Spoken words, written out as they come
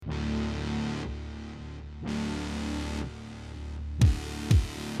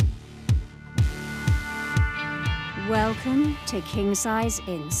Welcome to King Size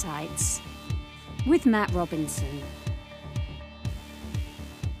Insights with Matt Robinson.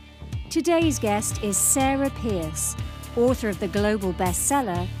 Today's guest is Sarah Pearse, author of the global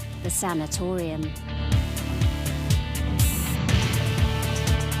bestseller, The Sanatorium.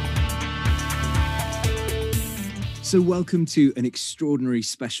 So welcome to an extraordinary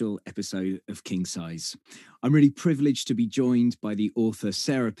special episode of King Size. I'm really privileged to be joined by the author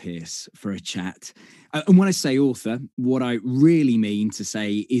Sarah Pearse for a chat. And when I say author, what I really mean to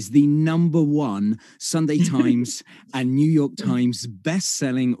say is the #1 Sunday Times and New York Times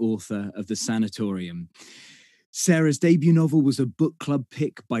best-selling author of The Sanatorium. Sarah's debut novel was a book club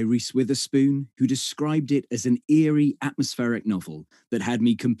pick by Reese Witherspoon, who described it as an eerie, atmospheric novel that had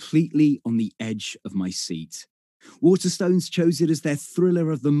me completely on the edge of my seat. Waterstones chose it as their thriller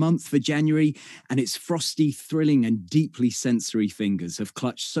of the month for January, and its frosty, thrilling, and deeply sensory fingers have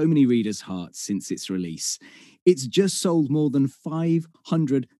clutched so many readers' hearts since its release. It's just sold more than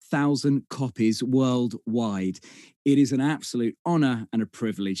 500,000 copies worldwide. It is an absolute honor and a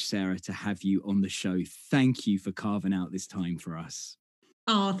privilege, Sarah, to have you on the show. Thank you for carving out this time for us.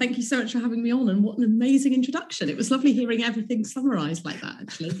 Oh, thank you so much for having me on, and what an amazing introduction. It was lovely hearing everything summarised like that,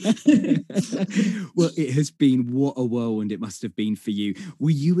 actually. Well, it has been, what a whirlwind it must have been for you. Were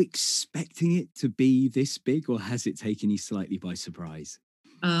you expecting it to be this big, or has it taken you slightly by surprise?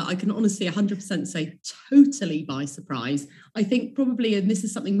 I can honestly 100% say totally by surprise. I think probably, and this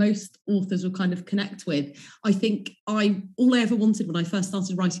is something most authors will kind of connect with, I think all I ever wanted when I first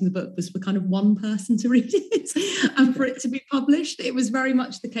started writing the book was for kind of one person to read it and for it to be published. It was very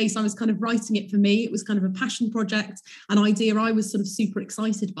much the case. I was kind of writing it for me. It was kind of a passion project, an idea I was sort of super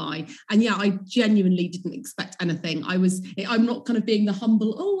excited by. And yeah, I genuinely didn't expect anything. I'm not kind of being the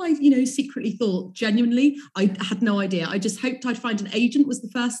humble, I secretly thought. Genuinely, I had no idea. I just hoped I'd find an agent was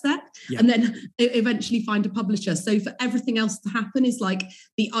the first step, and then eventually find a publisher. So for everything else to happen is like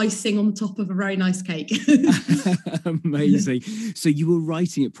the icing on top of a very nice cake. Amazing. So you were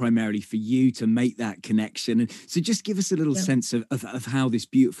writing it primarily for you to make that connection. And so just give us a little sense of how this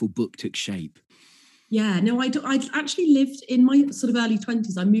beautiful book took shape. Yeah, no, I actually lived in my sort of early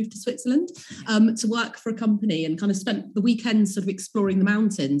 20s. I moved to Switzerland to work for a company and kind of spent the weekends sort of exploring the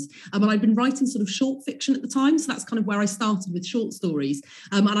mountains. And I'd been writing sort of short fiction at the time. So that's kind of where I started with short stories.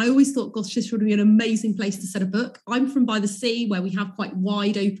 And I always thought, gosh, this would be an amazing place to set a book. I'm from by the sea, where we have quite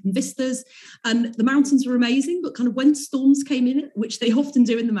wide open vistas. And the mountains were amazing, but kind of when storms came in, which they often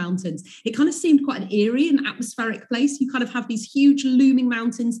do in the mountains, it kind of seemed quite an eerie and atmospheric place. You kind of have these huge looming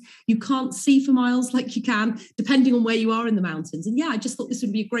mountains you can't see for miles like you can, depending on where you are in the mountains. And yeah, I just thought this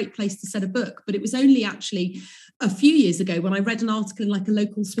would be a great place to set a book. But it was only actually a few years ago when I read an article in like a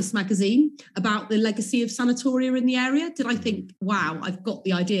local Swiss magazine about the legacy of sanatoria in the area, did I think, wow, I've got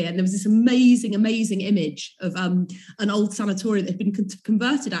the idea. And there was this amazing image of an old sanatorium that had been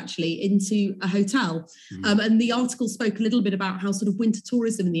converted actually into a hotel. And the article spoke a little bit about how sort of winter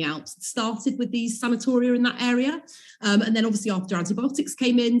tourism in the Alps started with these sanatoria in that area. And then obviously after antibiotics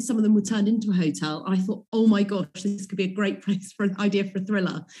came in, some of them were turned into a hotel. And I thought, oh my gosh, this could be a great place for an idea for a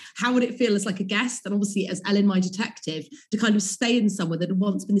thriller. How would it feel as like a guest, and obviously as Ellen, my detective, to kind of stay in somewhere that had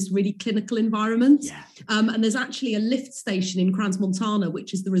once been this really clinical environment? Yeah. And there's actually a lift station in Crans-Montana,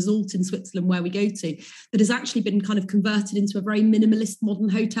 which is the resort in Switzerland where we go to, that has actually been kind of converted into a very minimalist modern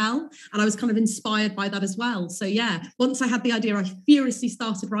hotel. And I was kind of inspired by that as well. So yeah, once I had the idea, I furiously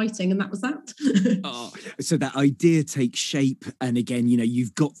started writing, and that was that. So that idea takes shape, and again,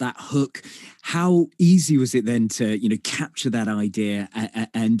 you've got that hook. How easy was it then to, capture that idea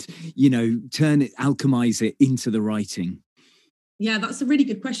and turn it, alchemize it into the writing? Yeah, that's a really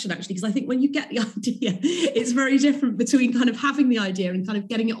good question, actually, because I think when you get the idea, it's very different between kind of having the idea and kind of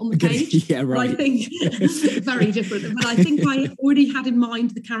getting it on the page. Yeah, right. But I think very different. But I think I already had in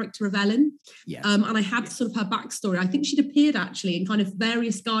mind the character of Ellen. Yeah. And I had sort of her backstory. I think she'd appeared actually in kind of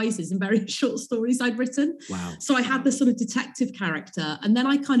various guises in various short stories I'd written. Wow. So I had this sort of detective character. And then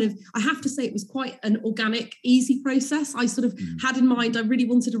I have to say it was quite an organic, easy process. I sort of had in mind, I really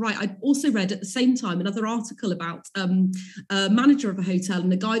wanted to write. I'd also read at the same time another article about manager of a hotel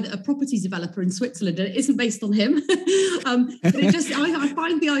and a property developer in Switzerland, and it isn't based on him. But it just, I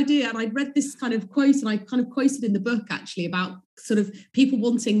find the idea, and I'd read this kind of quote, and I kind of quoted in the book actually about sort of people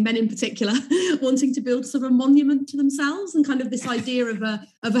men in particular, wanting to build sort of a monument to themselves, and kind of this idea of a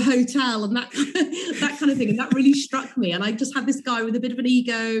hotel and that kind of thing. And that really struck me. And I just had this guy with a bit of an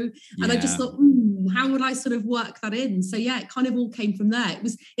ego, and I just thought, how would I sort of work that in? So yeah, it kind of all came from there.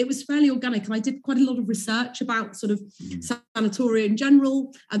 It was fairly organic, and I did quite a lot of research about sort of sanatoria in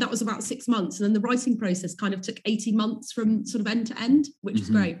general, and that was about 6 months, and then the writing process kind of took 18 months from sort of end to end, which was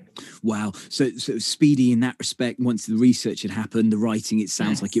great. Wow. So speedy in that respect. Once the research had happened, the writing, it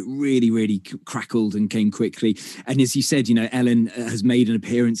sounds like it really crackled and came quickly. And as you said, Ellen has made an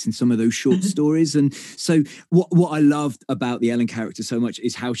appearance in some of those short stories. And so what I loved about the Ellen character so much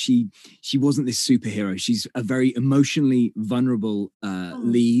is how she wasn't this superhero. She's a very emotionally vulnerable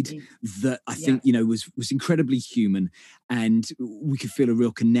lead that I think, was incredibly human, and we could feel a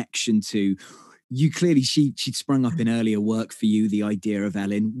real connection to. You clearly, she'd sprung up in earlier work for you, the idea of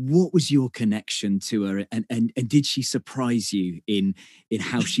Ellen. What was your connection to her, and did she surprise you in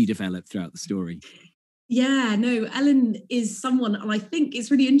how she developed throughout the story? Yeah, no, Ellen is someone, and I think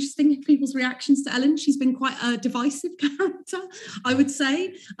it's really interesting people's reactions to Ellen. She's been quite a divisive character, I would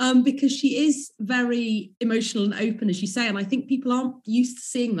say, because she is very emotional and open, as you say. And I think people aren't used to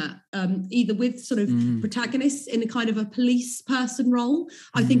seeing that, either with sort of protagonists in a kind of a police person role.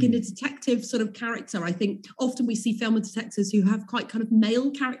 I think in a detective sort of character, I think often we see film and detectives who have quite kind of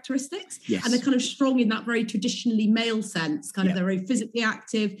male characteristics, and they're kind of strong in that very traditionally male sense, kind of they're very physically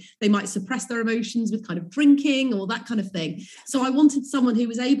active. They might suppress their emotions with kind of drinking or that kind of thing. So I wanted someone who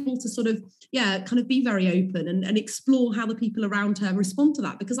was able to sort of, kind of be very open and explore how the people around her respond to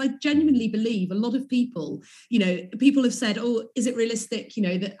that. Because I genuinely believe a lot of people, people have said, oh, is it realistic,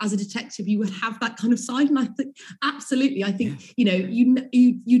 that as a detective you would have that kind of side? And I think, absolutely. I think,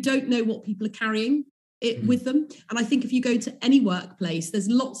 you don't know what people are carrying with them. And I think if you go to any workplace, there's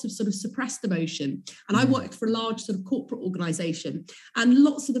lots of sort of suppressed emotion. And I worked for a large sort of corporate organization, and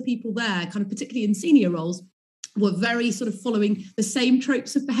lots of the people there, kind of particularly in senior roles, were very sort of following the same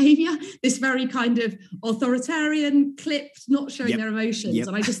tropes of behavior, this very kind of authoritarian, clipped, not showing their emotions.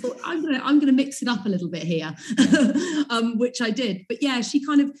 And I just thought, I'm gonna mix it up a little bit here, which I did. But yeah, she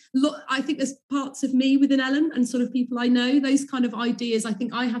kind of, I think there's parts of me within Ellen and sort of people I know, those kind of ideas. I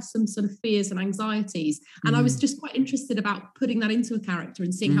think I have some sort of fears and anxieties. And I was just quite interested about putting that into a character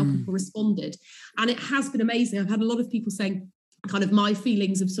and seeing how people responded. And it has been amazing. I've had a lot of people saying, kind of my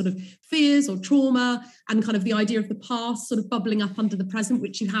feelings of sort of fears or trauma and kind of the idea of the past sort of bubbling up under the present,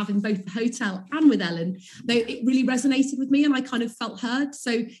 which you have in both the hotel and with Ellen. It really resonated with me, and I kind of felt heard.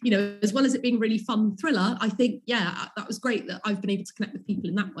 So, as well as it being a really fun thriller, I think, that was great that I've been able to connect with people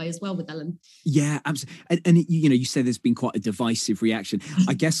in that way as well with Ellen. Yeah, absolutely. And you say there's been quite a divisive reaction.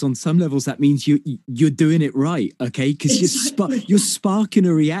 I guess on some levels that means you're doing it right, okay? Because you're sparking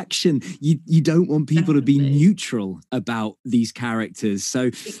a reaction. You don't want people to be neutral about these characters. So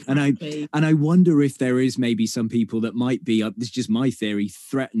exactly. and I wonder if there is maybe some people that might be, this is just my theory,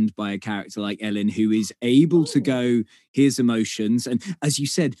 threatened by a character like Ellen, who is able to go, here's emotions. And as you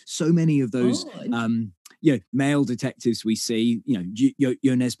said, so many of those male detectives we see,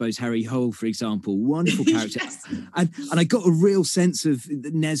 Jo Nesbø's Harry Hole, for example, wonderful character. and I got a real sense of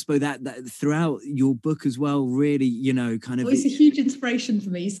Nesbø that throughout your book as well, really, kind of. It's a huge inspiration for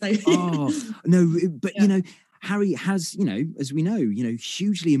me. So. Harry has, as we know,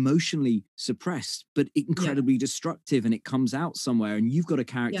 hugely emotionally suppressed, but incredibly destructive, and it comes out somewhere. And you've got a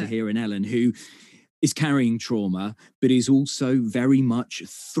character here in Ellen who is carrying trauma, but is also very much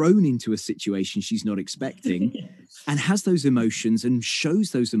thrown into a situation she's not expecting and has those emotions and shows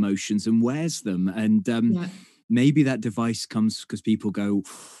those emotions and wears them. And maybe that device comes because people go,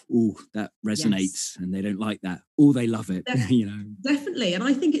 oh, that resonates, and they don't like that, or they love it. Definitely. And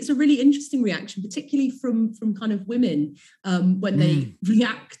I think it's a really interesting reaction, particularly from kind of women, when they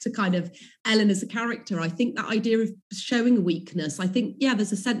react to kind of Ellen as a character. I think that idea of showing a weakness, I think,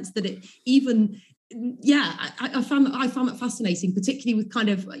 there's a sense that it even... I found that fascinating, particularly with kind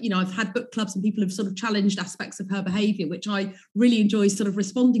of, I've had book clubs and people have sort of challenged aspects of her behaviour, which I really enjoy sort of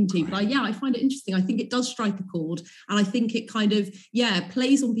responding to. But I find it interesting. I think it does strike a chord, and I think it kind of,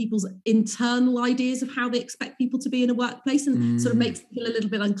 plays on people's internal ideas of how they expect people to be in a workplace, and sort of makes them feel a little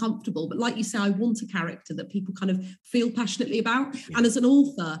bit uncomfortable. But like you say, I want a character that people kind of feel passionately about. And as an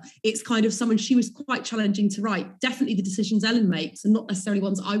author, it's kind of someone, she was quite challenging to write. Definitely the decisions Ellen makes and not necessarily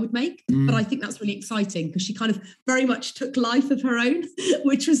ones I would make, but I think that's really exciting because she kind of very much took life of her own,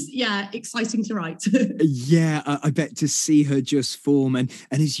 which was exciting to write. I bet to see her just form, and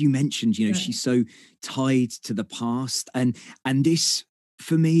as you mentioned, she's so tied to the past, and this,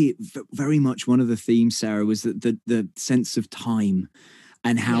 for me, very much one of the themes, Sarah, was that the sense of time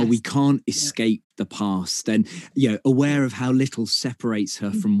and how we can't escape the past, and aware of how little separates her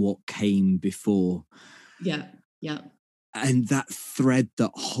from what came before. And that thread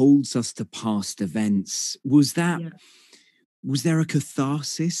that holds us to past events, was that Was there a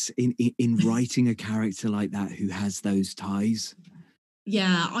catharsis in writing a character like that who has those ties?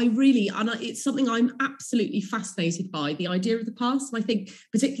 Yeah, it's something I'm absolutely fascinated by, the idea of the past. And I think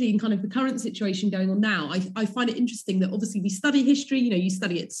particularly in kind of the current situation going on now, I find it interesting that obviously we study history, you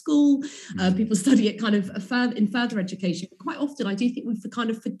study it at school, people study it kind of in further education. Quite often I do think we kind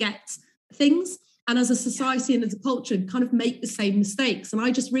of forget things. And as a society and as a culture, kind of make the same mistakes. And I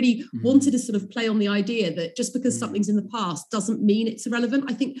just really wanted to sort of play on the idea that just because something's in the past doesn't mean it's irrelevant.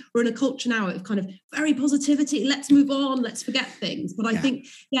 I think we're in a culture now of kind of very positivity. Let's move on. Let's forget things. But I think,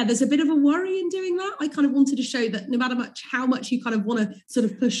 there's a bit of a worry in doing that. I kind of wanted to show that no matter how much you kind of want to sort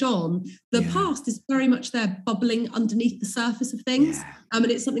of push on, the past is very much there bubbling underneath the surface of things. Yeah. And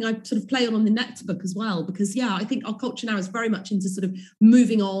it's something I sort of play on the next book as well, because, I think our culture now is very much into sort of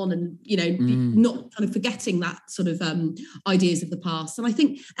moving on and, not kind of forgetting that sort of ideas of the past. And I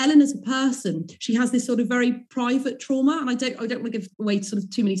think Ellen as a person, she has this sort of very private trauma. And I don't want to give away sort of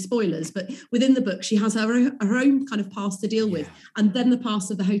too many spoilers, but within the book, she has her own kind of past to deal with, and then the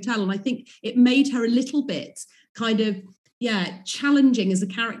past of the hotel. And I think it made her a little bit kind of challenging as a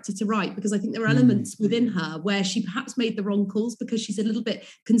character to write, because I think there are elements within her where she perhaps made the wrong calls because she's a little bit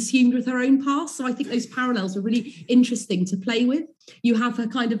consumed with her own past. So I think those parallels are really interesting to play with. You have her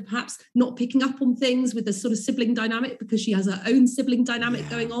kind of perhaps not picking up on things with the sort of sibling dynamic because she has her own sibling dynamic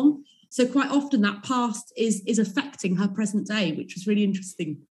going on. So quite often that past is affecting her present day, which was really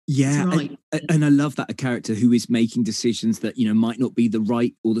interesting. Yeah, and I love that a character who is making decisions that, might not be the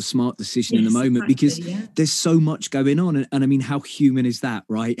right or the smart decision in the moment, because there's so much going on. And I mean, how human is that,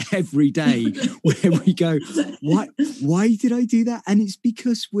 right? Every day where we go, why did I do that? And it's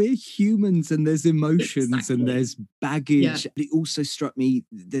because we're humans and there's emotions and there's baggage. It also struck me,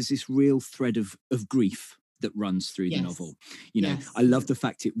 there's this real thread of grief that runs through the novel. I love the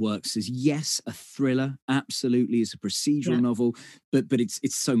fact it works as, a thriller, absolutely, as a procedural novel, but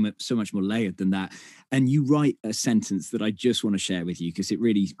it's so much more layered than that. And you write a sentence that I just want to share with you because it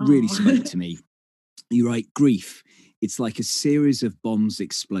really spoke to me. You write, grief, it's like a series of bombs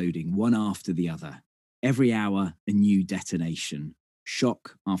exploding one after the other. Every hour, a new detonation.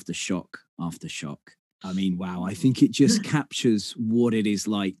 Shock after shock after shock. I mean, wow, I think it just captures what it is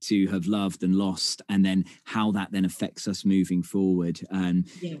like to have loved and lost, and then how that then affects us moving forward. And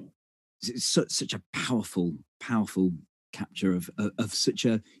it's such a powerful capture of such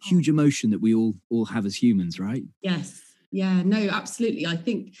a huge emotion that we all have as humans, right? Yes. Yeah, no, absolutely. I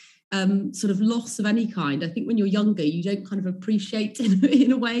think sort of loss of any kind, I think when you're younger, you don't kind of appreciate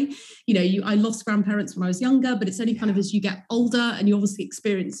in a way. I lost grandparents when I was younger, but it's only kind of as you get older and you obviously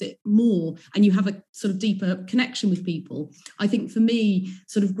experience it more and you have a sort of deeper connection with people. I think for me,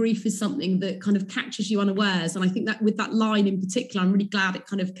 sort of grief is something that kind of catches you unawares. And I think that with that line in particular, I'm really glad it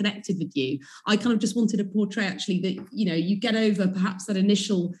kind of connected with you. I kind of just wanted to portray actually that, you get over perhaps that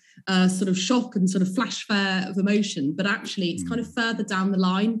initial sort of shock and sort of flashfare of emotion, but actually it's kind of further down the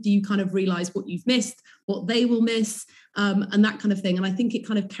line. Do you kind of realize what you've missed, what they will miss, and that kind of thing? And I think it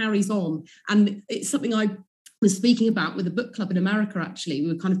kind of carries on. And it's something I was speaking about with a book club in America, actually.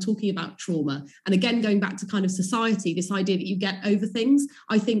 We were kind of talking about trauma. And again, going back to kind of society, this idea that you get over things.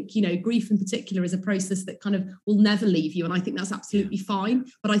 I think, grief in particular is a process that kind of will never leave you. And I think that's absolutely fine.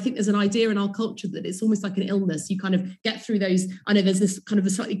 But I think there's an idea in our culture that it's almost like an illness. You kind of get through those. I know there's this kind of a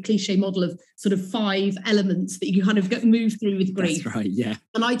slightly cliche model of sort of 5 elements that you kind of move through with grief. That's right, yeah.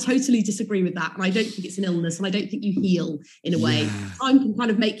 And I totally disagree with that. And I don't think it's an illness. And I don't think you heal in a way. Time can kind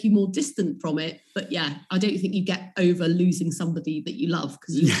of make you more distant from it. But I don't think you get over losing somebody that you love,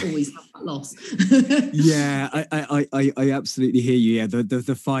 because you always have that loss. I absolutely hear you. Yeah,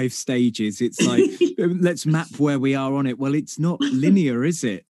 the 5 stages. It's like, let's map where we are on it. Well, it's not linear, is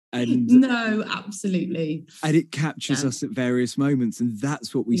it? And no, absolutely. And it captures us at various moments. And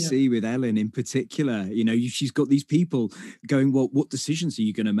that's what we see with Ellen in particular. She's got these people going, well, what decisions are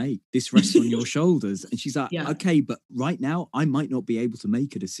you going to make? This rests on your shoulders. And she's like, okay, but right now I might not be able to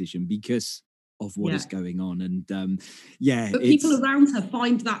make a decision because of what is going on. And but people around her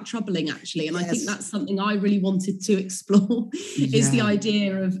find that troubling, actually. And I think that's something I really wanted to explore is the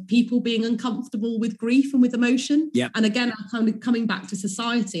idea of people being uncomfortable with grief and with emotion. And again, kind of coming back to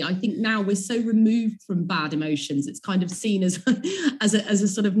society, I think now we're so removed from bad emotions, it's kind of seen as a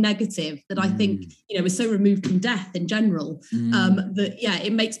sort of negative, that I think we're so removed from death in general that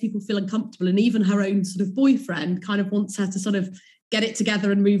it makes people feel uncomfortable. And even her own sort of boyfriend kind of wants her to sort of get it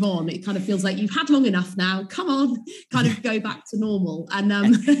together and move on. It kind of feels like you've had long enough now. Come on, kind of go back to normal. And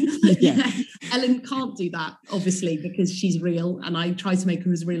Ellen can't do that, obviously, because she's real, and I try to make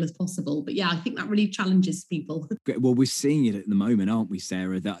her as real as possible. But yeah, I think that really challenges people. Well, we're seeing it at the moment, aren't we,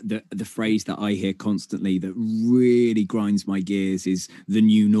 Sarah? That the phrase that I hear constantly that really grinds my gears is the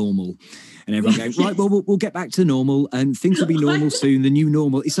new normal. And everyone going, right, well, we'll get back to normal and things will be normal soon, the new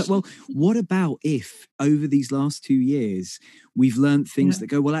normal. It's like, well, what about if over these last 2 years, we've learned things that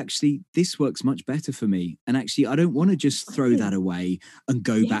go, well, actually, this works much better for me. And actually, I don't want to just throw that away and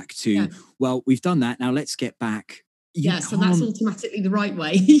go back to, well, we've done that. Now let's get back. So that's automatically the right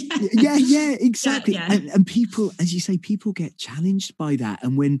way. yeah, exactly. And people, as you say, people get challenged by that.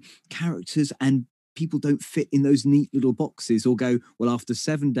 And when characters and people don't fit in those neat little boxes or go, well, after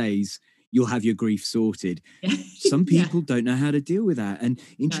 7 days, you'll have your grief sorted. Some people don't know how to deal with that. And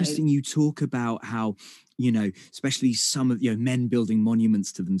interesting, you talk about how, especially some of, men building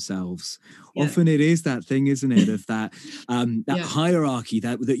monuments to themselves. Often it is that thing, isn't it? Of that, hierarchy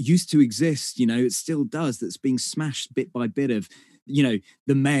that used to exist, it still does, that's being smashed bit by bit of, the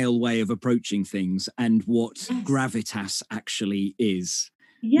male way of approaching things and what gravitas actually is.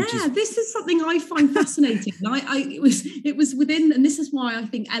 This is something I find fascinating. It was within, and this is why I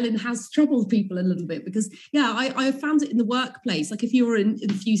think Ellen has troubled people a little bit, because I found it in the workplace. Like if you're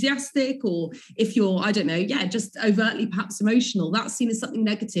enthusiastic, or if you're, I don't know, just overtly perhaps emotional, that's seen as something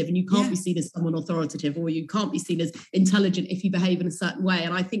negative, and you can't be seen as someone authoritative, or you can't be seen as intelligent if you behave in a certain way.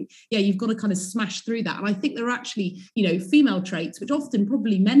 And I think, you've got to kind of smash through that. And I think there are actually, female traits, which often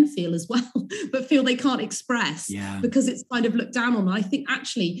probably men feel as well, but feel they can't express because it's kind of looked down on. And I think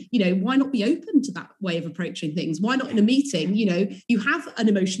actually, why not be open to that way of approaching things? Why not in a meeting, you have an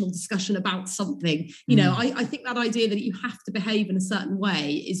emotional discussion about something? I think that idea that you have to behave in a certain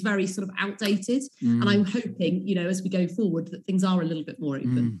way is very sort of outdated. And I'm hoping, as we go forward, that things are a little bit more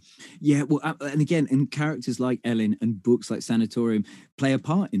open. And again, and characters like Ellen and books like Sanatorium play a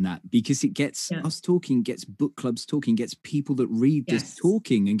part in that, because it gets us talking, gets book clubs talking, gets people that read this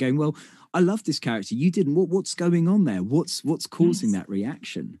talking and going, well, I love this character. You didn't. What's going on there? What's causing that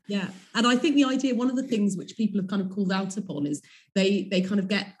reaction? Yeah. And I think the idea, one of the things which people have kind of called out upon is they kind of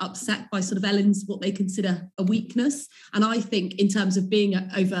get upset by sort of Ellen's, what they consider a weakness. And I think in terms of being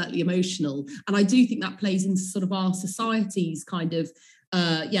overtly emotional, and I do think that plays into sort of our society's kind of,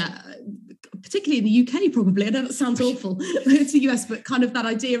 particularly in the UK, probably. I know that sounds awful to the US, but kind of that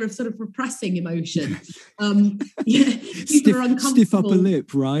idea of sort of repressing emotion. People are uncomfortable. Stiff upper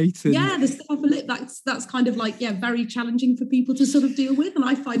lip, right? The stiff upper lip. That's kind of like, very challenging for people to sort of deal with. And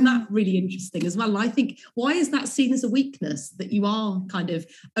I find that really interesting as well. And I think, why is that seen as a weakness, that you are kind of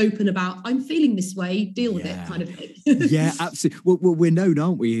open about, I'm feeling this way, deal with it, kind of thing? Absolutely. Well, we're known,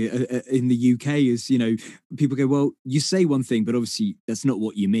 aren't we, in the UK, as, people go, well, you say one thing, but obviously that's not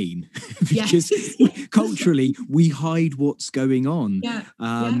what you mean. Because culturally we hide what's going on.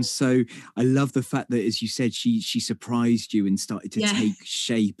 So I love the fact that, as you said, she surprised you and started to take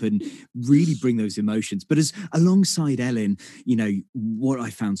shape and really bring those emotions. But as alongside Ellen, what I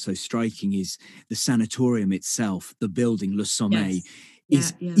found so striking is the sanatorium itself, the building, Le Sommeil,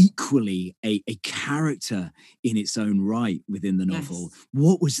 is equally a character in its own right within the novel.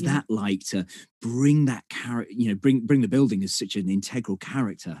 What was that like to bring that character, bring the building as such an integral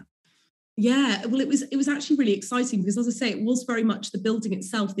character? Well, it was actually really exciting, because, as I say, it was very much the building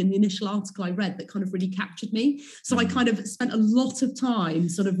itself in the initial article I read that kind of really captured me. So I kind of spent a lot of time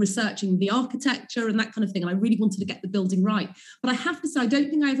sort of researching the architecture and that kind of thing, and I really wanted to get the building right. But I have to say, I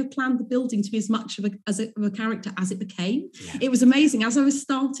don't think I ever planned the building to be as much of a character as it became. It was amazing. As I was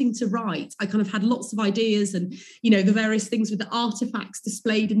starting to write, I kind of had lots of ideas, and the various things with the artifacts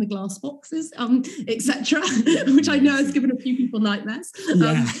displayed in the glass boxes, etc., which I know has given a few people nightmares.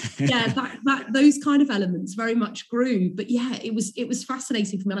 That those kind of elements very much grew. But it was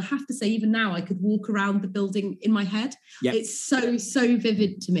fascinating for me. And I have to say, even now, I could walk around the building in my head. It's so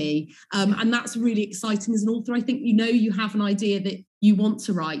vivid to me. And that's really exciting as an author. I think, you have an idea that you want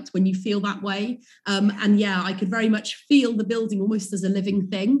to write when you feel that way. I could very much feel the building almost as a living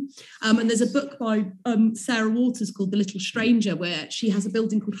thing. And there's a book by Sarah Waters called The Little Stranger, where she has a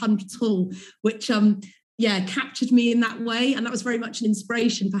building called Hundreds Hall, which captured me in that way. And that was very much an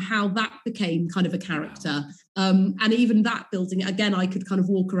inspiration for how that became kind of a character. And even that building, again, I could kind of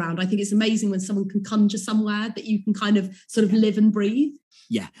walk around. I think it's amazing when someone can conjure somewhere that you can kind of sort of live and breathe.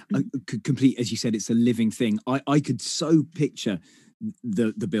 Complete, as you said, it's a living thing. I could so picture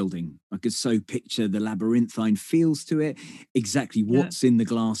the building. I could so picture the labyrinthine feels to it, exactly what's in the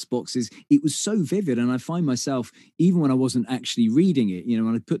glass boxes. It was so vivid. And I find myself, even when I wasn't actually reading it,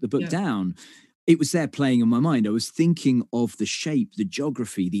 when I put the book down, it was there playing in my mind. I was thinking of the shape, the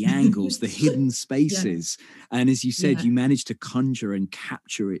geography, the angles, the hidden spaces. Yeah. And as you said, you managed to conjure and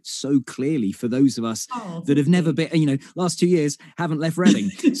capture it so clearly for those of us that have never been, last 2 years haven't left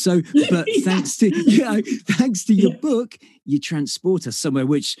Reading. So, but thanks to your book, you transport us somewhere,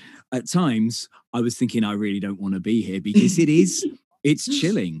 which at times I was thinking, I really don't want to be here, because it's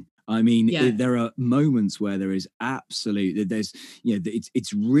chilling. I mean, there are moments where there is it's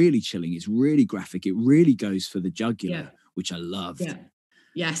really chilling. It's really graphic. It really goes for the jugular, which I loved. Yeah.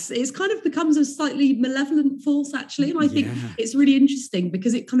 Yes, it's kind of becomes a slightly malevolent force, actually. And I think it's really interesting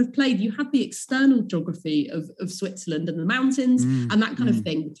because it kind of played, you had the external geography of Switzerland and the mountains and that kind of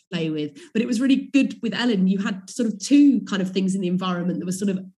thing to play with. But it was really good with Ellen. You had sort of two kind of things in the environment that were sort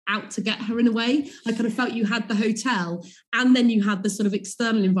of out to get her in a way. I kind of felt you had the hotel and then you had the sort of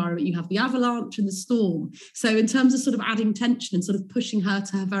external environment. You have the avalanche and the storm. So in terms of sort of adding tension and sort of pushing her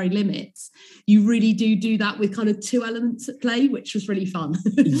to her very limits, you really do that with kind of two elements at play, which was really fun.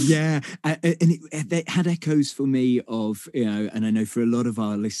 Yeah, and it had echoes for me of, and I know for a lot of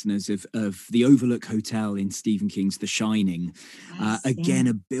our listeners of the Overlook Hotel in Stephen King's The Shining. Again,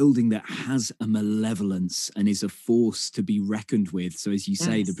 a building that has a malevolence and is a force to be reckoned with. So as you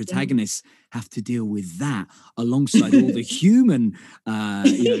say, the protagonists have to deal with that alongside all the human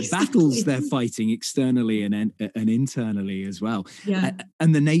battles they're fighting externally and internally as well. Yeah.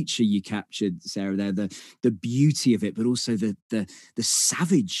 And the nature you captured, Sarah, there, the beauty of it, but also the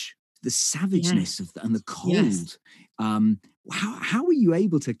savageness of and the cold. Yes. How were you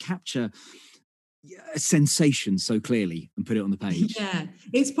able to capture a sensation so clearly and put it on the page? Yeah,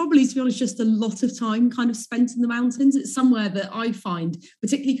 it's probably, to be honest, just a lot of time kind of spent in the mountains. It's somewhere that I find,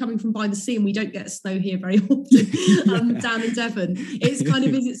 particularly coming from by the sea, and we don't get snow here very often down in Devon. It's kind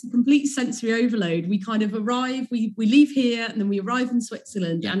of it's a complete sensory overload. We kind of arrive, we leave here, and then we arrive in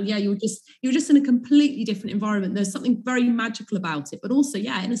Switzerland, and you're just in a completely different environment. There's something very magical about it, but also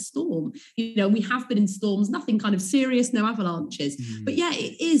in a storm. We have been in storms, nothing kind of serious, no avalanches, but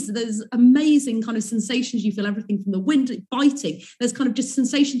it is. There's amazing kind of sensations. You feel everything from the wind biting. There's kind of just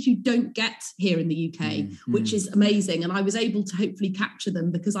sensations you don't get here in the UK, which is amazing. And I was able to hopefully capture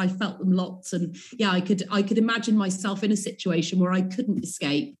them because I felt them lots. And I could imagine myself in a situation where I couldn't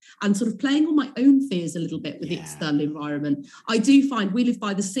escape and sort of playing on my own fears a little bit with the external environment. I do find we live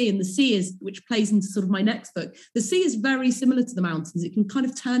by the sea, and the sea is, which plays into sort of my next book, the sea is very similar to the mountains. It can kind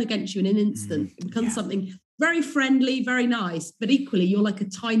of turn against you in an instant. It becomes something very friendly, very nice, but equally you're like a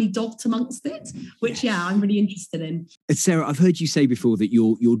tiny dot amongst it, which I'm really interested in. And Sarah, I've heard you say before that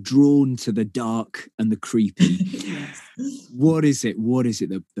you're drawn to the dark and the creepy. Yes. What is it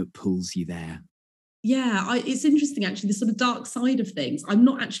that pulls you there? Yeah, it's interesting, actually, the sort of dark side of things. I'm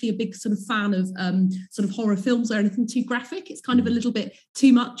not actually a big sort of fan of sort of horror films or anything too graphic. It's kind of a little bit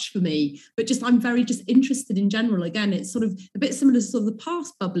too much for me, but I'm very just interested in general. Again, it's sort of a bit similar to sort of the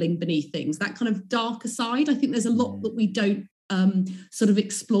past bubbling beneath things, that kind of darker side. I think there's a lot that we don't sort of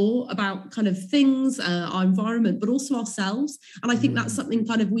explore about kind of things, our environment, but also ourselves. And I think that's something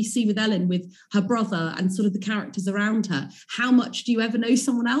kind of we see with Ellen, with her brother and sort of the characters around her. How much do you ever know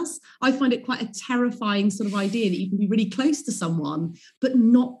someone else? I find it quite a terrifying sort of idea that you can be really close to someone, but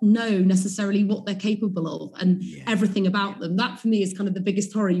not know necessarily what they're capable of and everything about them. That for me is kind of the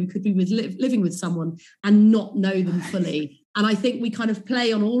biggest horror. You could be living with someone and not know them fully. And I think we kind of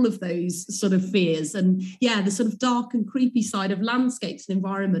play on all of those sort of fears and the sort of dark and creepy side of landscapes and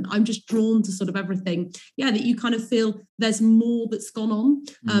environment. I'm just drawn to sort of everything, that you kind of feel there's more that's gone on,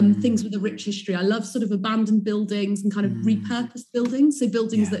 things with a rich history. I love sort of abandoned buildings and kind of repurposed buildings. So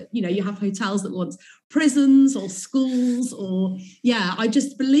buildings that, you have hotels that once prisons or schools or, I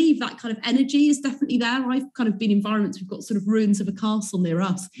just believe that kind of energy is definitely there. I've kind of been in environments, we've got sort of ruins of a castle near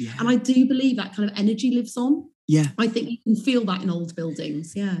us. And I do believe that kind of energy lives on. Yeah, I think you can feel that in old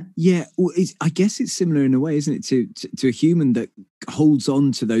buildings. Yeah. Well, I guess it's similar in a way, isn't it, to a human that holds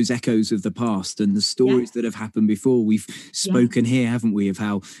on to those echoes of the past and the stories that have happened before. We've spoken here, haven't we, of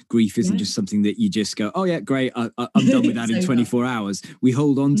how grief isn't just something that you just go, oh yeah, great, I'm done with that in 24 hours. We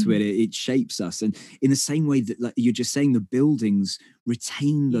hold on to it. It shapes us, and in the same way that, like you're just saying, the buildings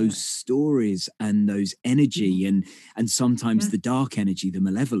retain those stories and those energy and sometimes the dark energy, the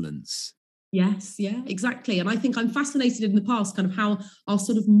malevolence. Yes, exactly. And I think I'm fascinated in the past kind of how our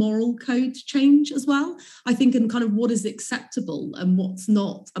sort of moral codes change as well. I think in kind of what is acceptable and what's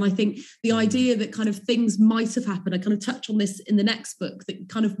not. And I think the idea that kind of things might have happened, I kind of touch on this in the next book, that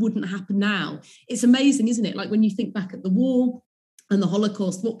kind of wouldn't happen now. It's amazing, isn't it? Like when you think back at the war, and the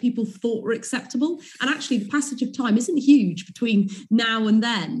Holocaust, what people thought were acceptable. And actually the passage of time isn't huge between now and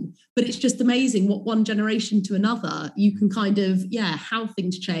then, but it's just amazing what one generation to another, you can kind of, how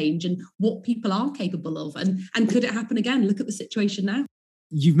things change and what people are capable of. And could it happen again? Look at the situation now.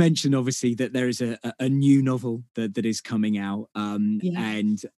 You've mentioned obviously that there is a new novel that is coming out,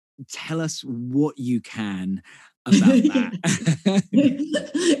 and tell us what you can about that.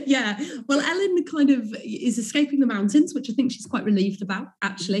 Well, Ellen kind of is escaping the mountains, which I think she's quite relieved about,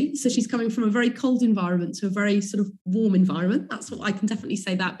 actually. So she's coming from a very cold environment to a very sort of warm environment. That's what I can definitely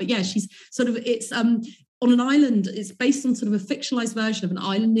say that. But yeah, she's sort of, it's on an island. It's based on sort of a fictionalized version of an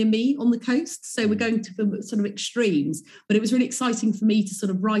island near me on the coast. So we're going to the sort of extremes, but it was really exciting for me to sort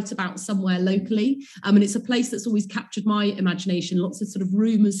of write about somewhere locally. And it's a place that's always captured my imagination, lots of sort of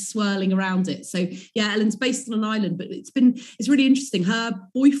rumors swirling around it. So yeah, Ellen's based on an island, but it's really interesting. Her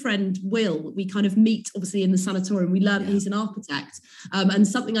boyfriend, Will, we kind of meet obviously in the sanatorium. We learn he's an architect. And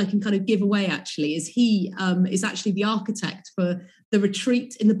something I can kind of give away actually is he is actually the architect for the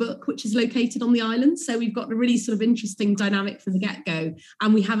retreat in the book, which is located on the island. So we've got a really sort of interesting dynamic from the get-go.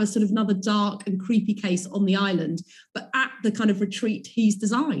 And we have a sort of another dark and creepy case on the island, but at the kind of retreat he's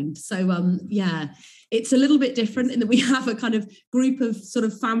designed. So it's a little bit different in that we have a kind of group of sort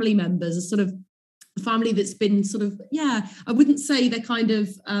of family members, a sort of family that's been sort of, I wouldn't say they're kind of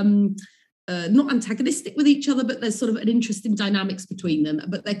not antagonistic with each other, but there's sort of an interesting dynamics between them.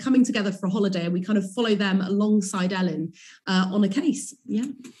 But they're coming together for a holiday, and we kind of follow them alongside Ellen on a case. Yeah.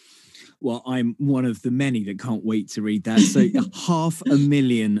 Well, I'm one of the many that can't wait to read that. So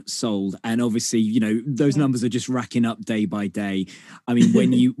 500,000 sold. And obviously, you know, those numbers are just racking up day by day. I mean,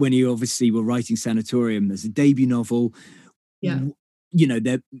 when you obviously were writing Sanatorium, there's a debut novel. Yeah. You know,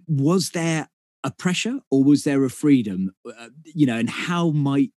 was there a pressure or was there a freedom, and how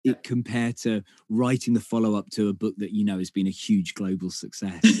might it compare to writing the follow-up to a book that, has been a huge global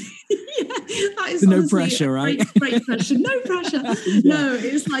success? That is no pressure, right? Great question. No pressure. No,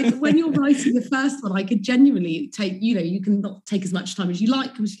 it's like when you're writing the first one, I could genuinely take, you can not take as much time as you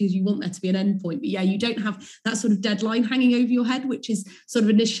like because you want there to be an end point. But you don't have that sort of deadline hanging over your head, which is sort of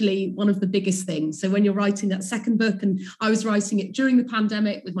initially one of the biggest things. So when you're writing that second book, and I was writing it during the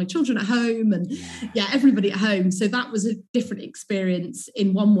pandemic with my children at home and everybody at home. So that was a different experience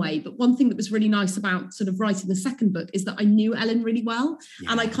in one way. But one thing that was really nice about sort of writing the second book is that I knew Ellen really well.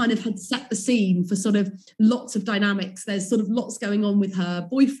 And I kind of had set the scene for sort of lots of dynamics. There's sort of lots going on with her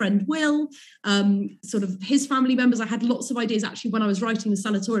boyfriend, Will, sort of his family members. I had lots of ideas actually when I was writing the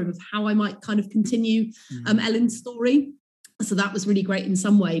Sanatorium of how I might kind of continue Ellen's story. So that was really great in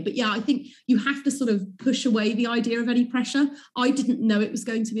some way. But I think you have to sort of push away the idea of any pressure. I didn't know it was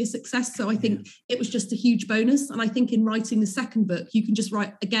going to be a success. So I think it was just a huge bonus. And I think in writing the second book, you can just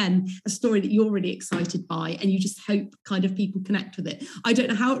write, again, a story that you're really excited by, and you just hope kind of people connect with it. I don't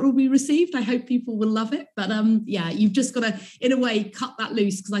know how it will be received. I hope people will love it. But you've just got to, in a way, cut that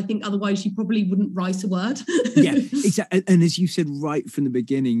loose, because I think otherwise you probably wouldn't write a word. Yeah, exactly. And as you said right from the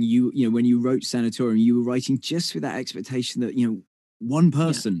beginning, you when you wrote Sanatorium, you were writing just with that expectation that one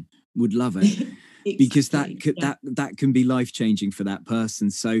person would love it. Exactly. Because that can be life-changing for that person.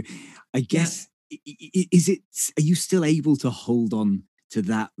 So I guess are you still able to hold on to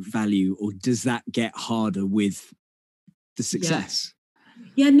that value, or does that get harder with the success?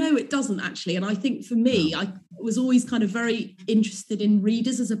 No, it doesn't actually. And I think for me, I was always kind of very interested in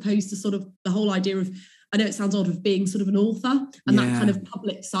readers, as opposed to sort of the whole idea of, I know it sounds odd, of being sort of an author and that kind of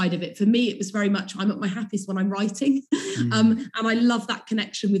public side of it. For me, it was very much, I'm at my happiest when I'm writing. And I love that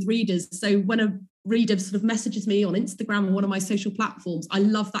connection with readers. So when a reader sort of messages me on Instagram or one of my social platforms, I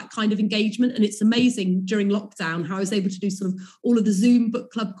love that kind of engagement. And it's amazing during lockdown how I was able to do sort of all of the Zoom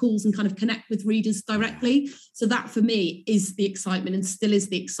book club calls and kind of connect with readers directly. So that for me is the excitement, and still is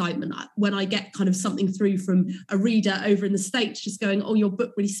the excitement when I get kind of something through from a reader over in the States just going, oh, your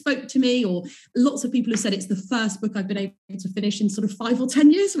book really spoke to me. Or lots of people have said it's the first book I've been able to finish in sort of 5 or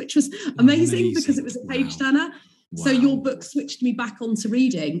 10 years, which was amazing. Because it was a page turner. Wow. So your book switched me back onto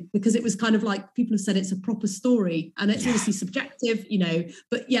reading, because it was kind of like, people have said it's a proper story, and it's obviously subjective,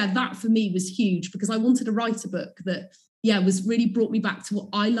 but that for me was huge, because I wanted to write a book that was really brought me back to what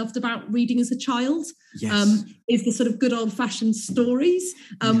I loved about reading as a child. Is the sort of good old fashioned stories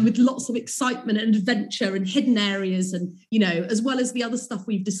with lots of excitement and adventure and hidden areas, and as well as the other stuff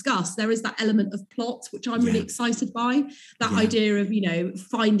we've discussed, there is that element of plot which I'm really excited by, that idea of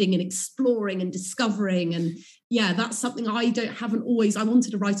finding and exploring and discovering, and that's something I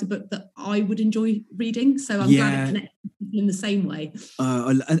wanted to write a book that I would enjoy reading, so I'm glad it connects people in the same way.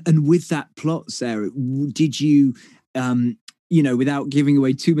 And with that plot, Sarah, did you without giving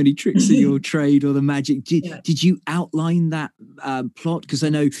away too many tricks of your trade or the magic, did you outline that plot? Because I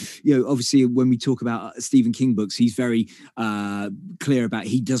know, obviously when we talk about Stephen King books, he's very clear about,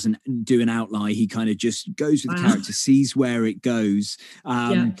 he doesn't do an outline. He kind of just goes with the character, sees where it goes.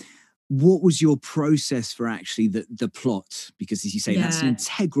 What was your process for actually the plot? Because as you say, that's an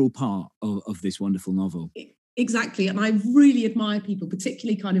integral part of this wonderful novel. Exactly. And I really admire people,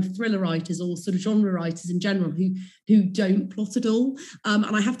 particularly kind of thriller writers or sort of genre writers in general, who don't plot at all.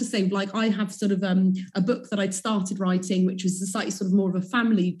 And I have to say, like, I have sort of a book that I'd started writing, which was slightly sort of more of a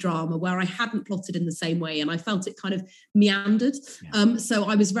family drama where I hadn't plotted in the same way. And I felt it kind of meandered. So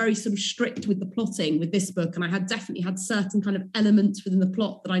I was very sort of strict with the plotting with this book. And I had definitely had certain kind of elements within the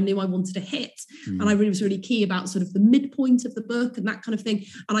plot that I knew I wanted to hit. And I was really key about sort of the midpoint of the book and that kind of thing.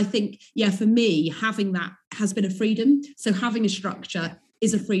 And I think, for me, having that has been a freedom. So having a structure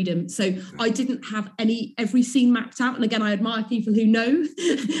is a freedom. So I didn't have every scene mapped out. And again, I admire people who know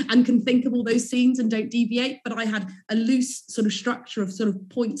and can think of all those scenes and don't deviate. But I had a loose sort of structure of sort of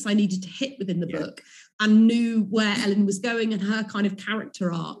points I needed to hit within the book and knew where Ellen was going and her kind of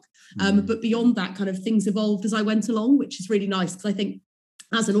character arc. But beyond that, kind of things evolved as I went along, which is really nice, because I think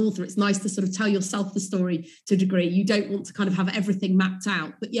as an author, it's nice to sort of tell yourself the story to a degree. You don't want to kind of have everything mapped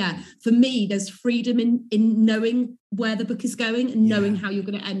out. But for me, there's freedom in knowing where the book is going and knowing how you're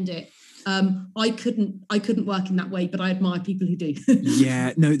going to end it. I couldn't work in that way, but I admire people who do.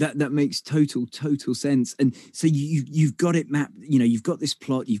 That makes total sense. And so you've got it mapped, you've got this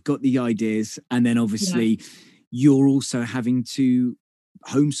plot, you've got the ideas, and then obviously you're also having to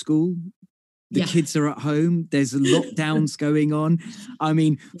homeschool. The kids are at home. There's lockdowns going on. I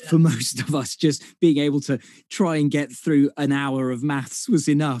mean, for most of us, just being able to try and get through an hour of maths was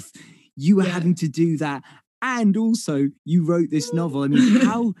enough. You were having to do that. And also you wrote this novel. I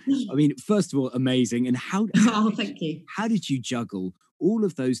mean, first of all, amazing. And thank you. How did you juggle all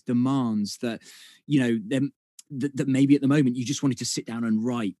of those demands that, that maybe at the moment you just wanted to sit down and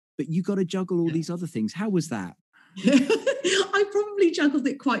write, but you got to juggle all these other things. How was that? I probably juggled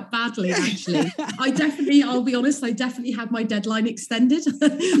it quite badly, actually. I'll be honest, I definitely had my deadline extended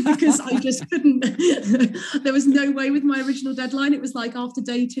because I just couldn't. There was no way with my original deadline. It was like after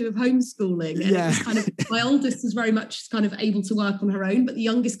day 2 of homeschooling. And it was kind of, my oldest was very much kind of able to work on her own, but the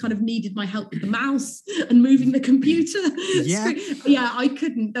youngest kind of needed my help with the mouse and moving the computer. I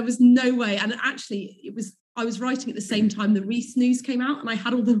couldn't. There was no way. And actually, I was writing at the same time the Reese news came out, and I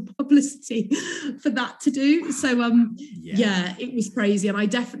had all the publicity for that to do. So, it was crazy. And I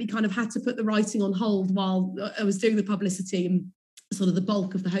definitely kind of had to put the writing on hold while I was doing the publicity and sort of the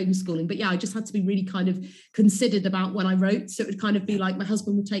bulk of the homeschooling. But I just had to be really kind of considered about when I wrote. So it would kind of be like my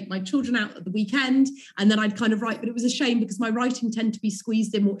husband would take my children out at the weekend and then I'd kind of write. But it was a shame because my writing tended to be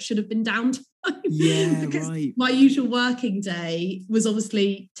squeezed in what should have been downtime. My usual working day was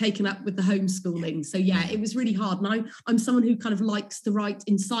obviously taken up with the homeschooling. So it was really hard. And I'm someone who kind of likes to write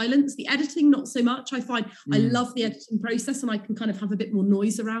in silence. The editing, not so much. I find I love the editing process and I can kind of have a bit more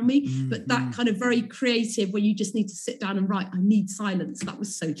noise around me. But that kind of very creative where you just need to sit down and write, I need silence. That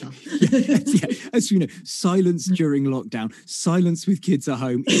was so tough. As you know, silence during lockdown, silence with kids at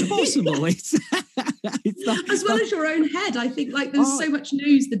home is possible. It's as well as your own head. I think like there's so much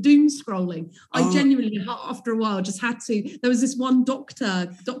news, the doom scrolling. I genuinely, after a while, just had to. There was this one Dr.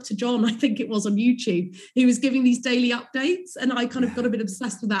 John, I think it was, on YouTube, who was giving these daily updates, and I kind of got a bit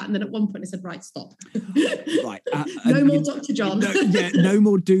obsessed with that. And then at one point I said, right, stop. No more Dr. John. No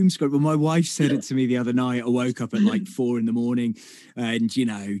more doom scroll. Well, my wife said it to me the other night. I woke up at like 4 a.m, and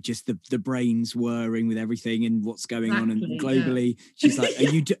just the brain's whirring with everything and what's going on and globally. She's like,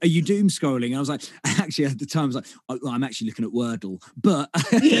 are you doom scrolling? And I was like, actually at the time I was like, I'm actually looking at Wordle, but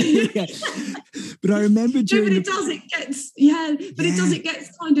but I remember during it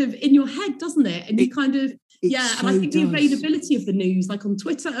gets kind of in your head, doesn't it? And you kind of and I think the availability of the news, like on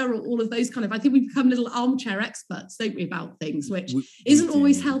Twitter or all of those kind of, I think we become little armchair experts, don't we, about things, which isn't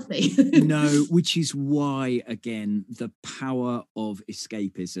always healthy. No, which is why, again, the power of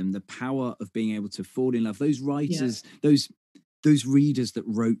escapism, the power of being able to fall in love. Those writers, those readers that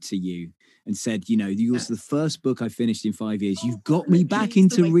wrote to you and said, yours the first book I finished in 5 years. You've got me back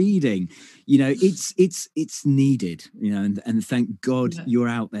into reading. It's needed. And thank God you're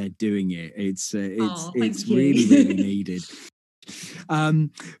out there doing it. It's really, really needed.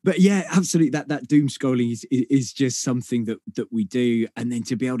 But absolutely, that doom scrolling is just something that we do, and then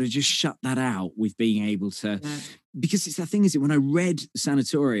to be able to just shut that out with being able to, because it's the thing, is it when I read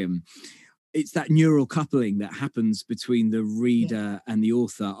Sanatorium, it's that neural coupling that happens between the reader and the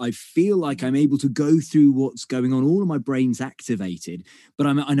author. I feel like I'm able to go through what's going on. All of my brain's activated, but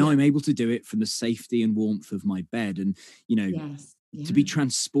I know I'm able to do it from the safety and warmth of my bed. And, you know, to be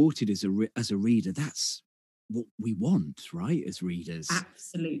transported as a reader, that's what we want, right? As readers.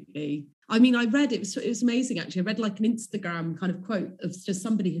 Absolutely. I mean, I read, it was amazing, actually. I read like an Instagram kind of quote of just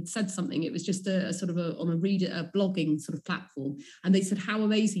somebody had said something. It was just a sort of on a blogging sort of platform. And they said, how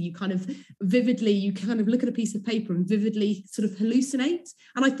amazing, you kind of look at a piece of paper and vividly sort of hallucinate.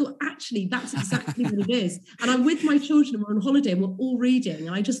 And I thought, actually, that's exactly what it is. And I'm with my children and we're on holiday and we're all reading.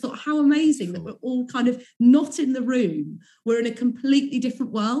 And I just thought, how amazing that we're all kind of not in the room. We're in a completely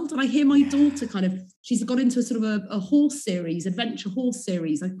different world. And I hear my daughter she's got into a sort of a horse series, adventure horse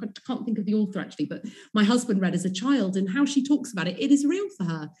series. I can't think of the author actually, but my husband read as a child, and how she talks about it is real for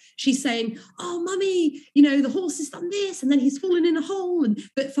her. She's saying, oh, mummy, you know, the horse has done this and then he's fallen in a hole.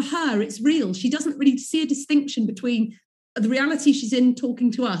 But for her, it's real. She doesn't really see a distinction between the reality she's in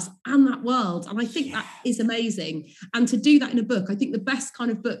talking to us and that world. And I think that is amazing. And to do that in a book, I think the best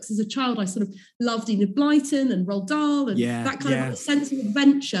kind of books as a child, I sort of loved Enid Blyton and Roald Dahl and that kind of sense of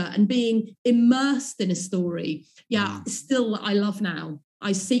adventure and being immersed in a story. Still I love now.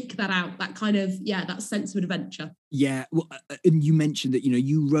 I seek that out, that kind of, that sense of adventure. Yeah. Well, and you mentioned that, you know,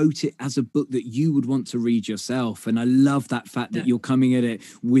 you wrote it as a book that you would want to read yourself. And I love that fact that you're coming at it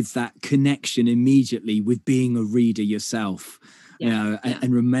with that connection immediately with being a reader yourself. You know,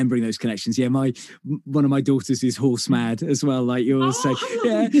 and remembering those connections. Yeah, one of my daughters is horse mad as well, like yours. So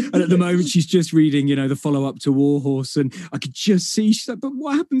and at the moment she's just reading, you know, the follow-up to War Horse, and I could just see she's like, but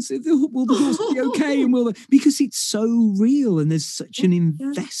what happens? Will the horse be okay? And because it's so real and there's such an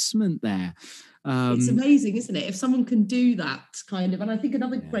investment there. It's amazing, isn't it? If someone can do that kind of, and I think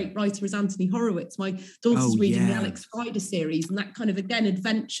another great writer is Anthony Horowitz. My daughter's reading the Alex Rider series, and that kind of, again,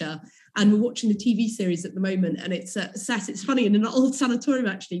 adventure. And we're watching the TV series at the moment, and it's set, it's funny, in an old sanatorium,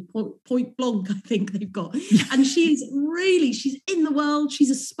 actually, Point Blanc, I think they've got. And she's in the world, she's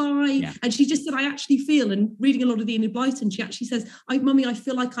a spy. And she just said, I actually feel, and reading a lot of the Enid Blyton, she actually says, Mummy, I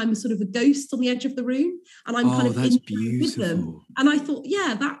feel like I'm a sort of a ghost on the edge of the room, and I'm kind of in with them. And I thought,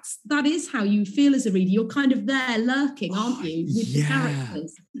 that is how you feel as a reader. You're kind of there lurking, aren't you, with the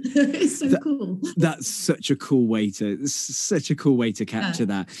characters? It's so cool. That's such a cool way to capture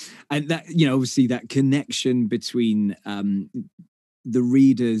that. And that, you know, obviously that connection between the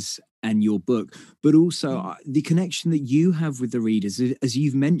readers and your book, but also the connection that you have with the readers, as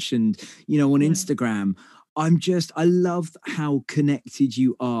you've mentioned, you know, on Instagram. I love how connected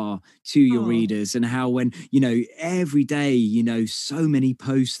you are to your readers, and how, when, you know, every day, you know, so many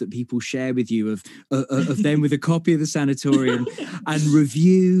posts that people share with you of them with a copy of the sanatorium and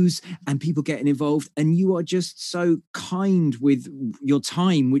reviews and people getting involved. And you are just so kind with your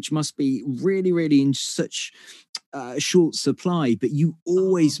time, which must be really, really in such short supply, but you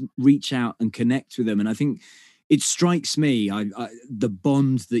always reach out and connect with them. And I think it strikes me, the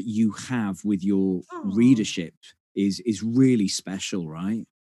bond that you have with your readership is really special, right?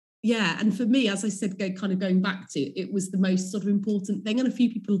 Yeah, and for me, as I said, going back to it, was the most sort of important thing. And a few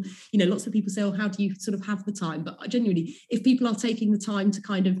people, you know, lots of people say, oh, how do you sort of have the time? But genuinely, if people are taking the time to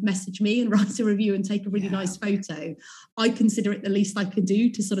kind of message me and write a review and take a really nice photo, I consider it the least I can do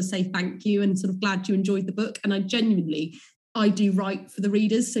to sort of say thank you and sort of glad you enjoyed the book. And I do write for the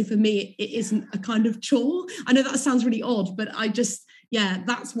readers. So for me, it isn't a kind of chore. I know that sounds really odd, but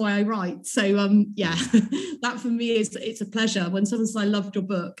that's why I write. So that for me it's a pleasure when someone says, I loved your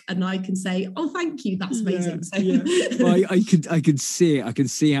book, and I can say, oh, thank you, that's amazing. Well, I could see it. I can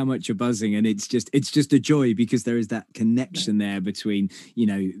see how much you're buzzing, and it's just a joy, because there is that connection there between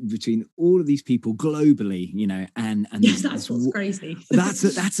all of these people globally, you know, and that's what's crazy.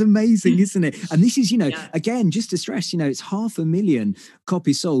 That's amazing, isn't it? And this is, you know, again, just to stress, you know, it's 500,000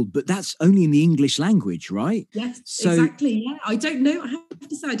 copies sold, but that's only in the English language, right? Yes, so, exactly. Yeah, I don't know. I have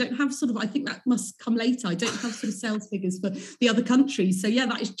to say, I don't have I think that must come later. I don't have sort of sales figures for the other countries. So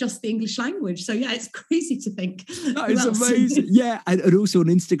that is just the English language. So it's crazy to think. That is amazing. And also on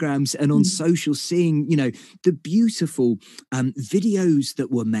Instagrams and on social, seeing, you know, the beautiful videos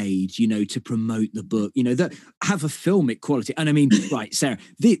that were made, you know, to promote the book, you know, that have a filmic quality. And I mean, right, Sarah,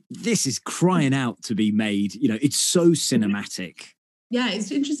 this is crying out to be made. You know, it's so cinematic. Yeah,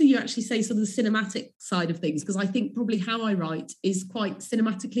 it's interesting you actually say sort of the cinematic side of things, because I think probably how I write is quite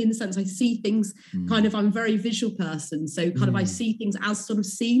cinematically, in the sense I see things kind of, I'm a very visual person. So kind of I see things as sort of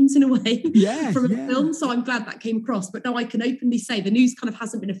scenes in a way from a film. So I'm glad that came across. But no, I can openly say the news kind of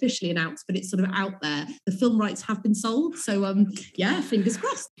hasn't been officially announced, but it's sort of out there. The film rights have been sold. So yeah, fingers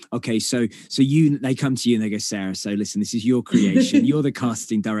crossed. Okay, so they come to you and they go, Sarah, so listen, this is your creation. You're the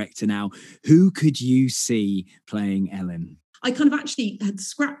casting director now. Who could you see playing Ellen? I kind of actually had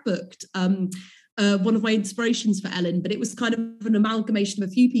scrapbooked one of my inspirations for Ellen, but it was kind of an amalgamation of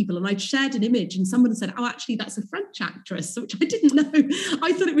a few people. And I'd shared an image and someone said, oh, actually, that's a French actress, which I didn't know.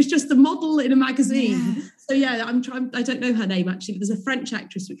 I thought it was just a model in a magazine. Yeah. So yeah, I don't know her name actually, but there's a French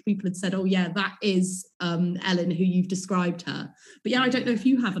actress which people had said, oh yeah, that is Ellen, who you've described her. But yeah, I don't know if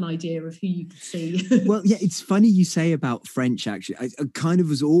you have an idea of who you could see. Well, yeah, it's funny you say about French, actually. I kind of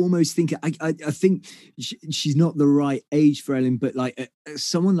was almost thinking, I think she's not the right age for Ellen, but like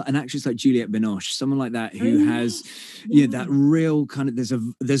an actress like Juliette Binoche, someone like that who has that real kind of,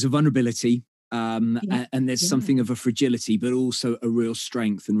 there's a vulnerability and there's something of a fragility, but also a real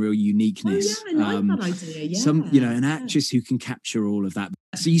strength and real uniqueness. I like that idea. An actress who can capture all of that.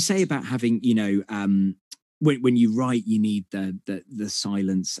 So you say about having, when you write, you need the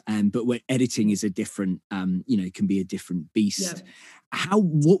silence, but when editing is a different, can be a different beast. Yeah.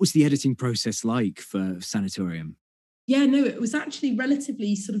 What was the editing process like for Sanatorium? Yeah, no, it was actually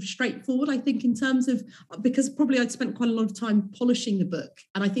relatively sort of straightforward, I think, in terms of, because probably I'd spent quite a lot of time polishing the book.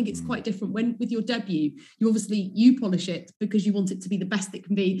 And I think it's quite different when with your debut, you polish it because you want it to be the best it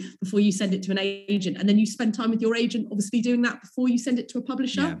can be before you send it to an agent. And then you spend time with your agent, obviously doing that before you send it to a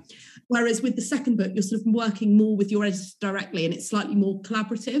publisher. Yeah. Whereas with the second book, you're sort of working more with your editor directly and it's slightly more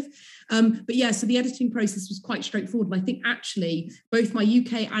collaborative. But yeah, so the editing process was quite straightforward. And I think actually both my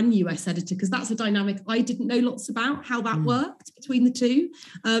UK and US editor, because that's a dynamic I didn't know lots about, how that worked between the two,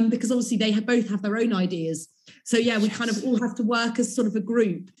 because obviously they both have their own ideas. So yeah, we kind of all have to work as sort of a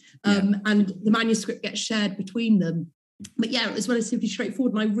group, and the manuscript gets shared between them. But yeah, it was relatively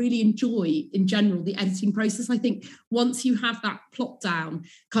straightforward, and I really enjoy, in general, the editing process. I think once you have that plot down,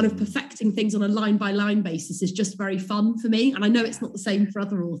 kind of perfecting things on a line-by-line basis is just very fun for me. And I know it's not the same for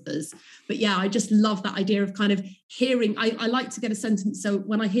other authors, but yeah, I just love that idea of kind of hearing. I like to get a sentence, so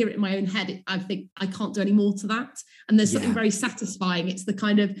when I hear it in my own head, I think I can't do any more to that. And there's something very satisfying. It's the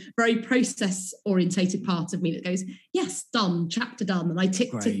kind of very process-orientated part of me that goes, yes, done, chapter done, and I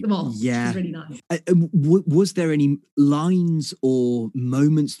tick them off, which is really nice. Was there any lines or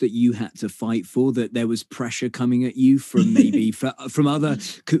moments that you had to fight for, that there was pressure coming at you from maybe from other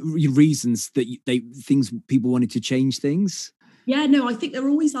reasons that things people wanted to change things? Yeah, no, I think there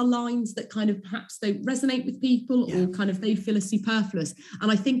always are lines that kind of perhaps don't resonate with people or kind of they feel are superfluous.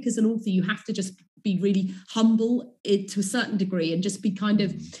 And I think as an author, you have to just be really humble to a certain degree and just be kind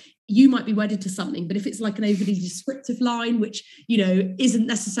of, you might be wedded to something, but if it's like an overly descriptive line, which, isn't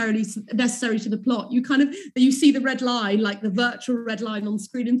necessarily necessary to the plot, you see the red line, like the virtual red line on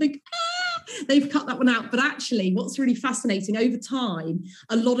screen and think, they've cut that one out. But actually, what's really fascinating, over time,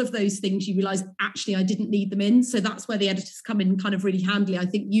 a lot of those things you realise, actually, I didn't need them in. So that's where the editors come in kind of really handily. I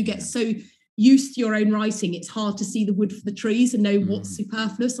think you get so used to your own writing, it's hard to see the wood for the trees and know what's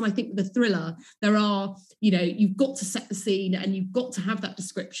superfluous. And I think with a thriller, there are, you've got to set the scene and you've got to have that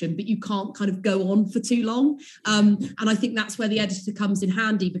description, but you can't kind of go on for too long. And I think that's where the editor comes in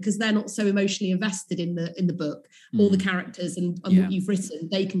handy, because they're not so emotionally invested in the book or the characters and what you've written.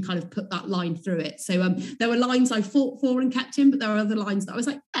 They can kind of put that line through it. So there were lines I fought for and kept in, but there are other lines that I was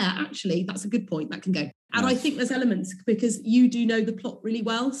like, actually, that's a good point, that can go. And I think there's elements, because you do know the plot really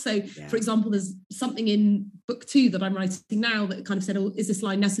well. So, for example, there's something in book 2 that I'm writing now that kind of said, oh, is this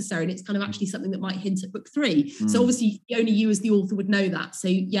line necessary? And it's kind of actually something that might hint at book 3. So obviously only you as the author would know that. So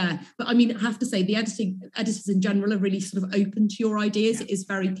yeah, but I mean, I have to say the editors in general are really sort of open to your ideas. It is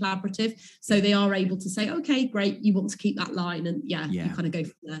very collaborative. So they are able to say, okay, great, you want to keep that line. And you kind of go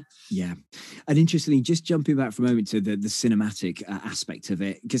from there. Yeah. And interestingly, just jumping back for a moment to the cinematic aspect of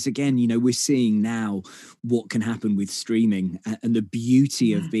it, because again, we're seeing now what can happen with streaming and the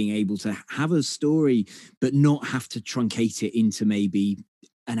beauty of being able to have a story but not have to truncate it into maybe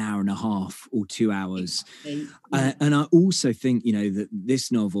an hour and a half or 2 hours. And I also think, that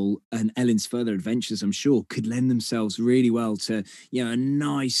this novel and Ellen's further adventures, I'm sure, could lend themselves really well to, a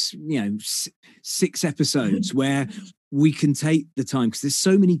nice, 6 episodes where we can take the time, because there's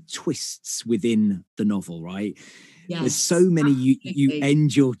so many twists within the novel, right? There's so many you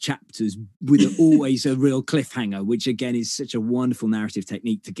end your chapters with always a real cliffhanger, which again is such a wonderful narrative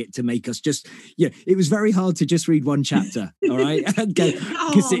technique to get to make us just, it was very hard to just read one chapter, all right? And go,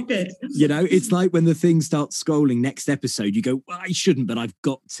 good. It's like when the thing starts scrolling next episode, you go, well, I shouldn't, but I've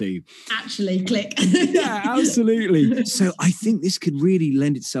got to. Actually, click. Yeah, absolutely. So I think this could really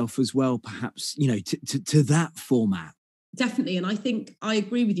lend itself as well, perhaps, to that format. Definitely. And I think I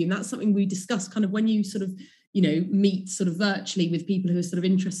agree with you. And that's something we discussed kind of when you sort of, meet sort of virtually with people who are sort of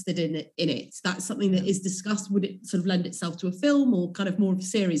interested in it. That's something that is discussed. Would it sort of lend itself to a film or kind of more of a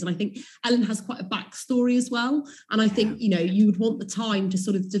series? And I think Ellen has quite a backstory as well. And I think, you would want the time to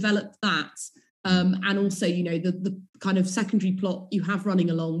sort of develop that. And also, the kind of secondary plot you have running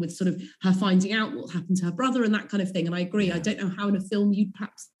along with sort of her finding out what happened to her brother and that kind of thing. And I agree. I don't know how in a film you'd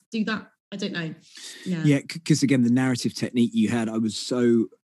perhaps do that. I don't know. Yeah, because again, the narrative technique you had, I was so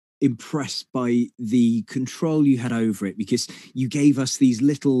impressed by the control you had over it, because you gave us these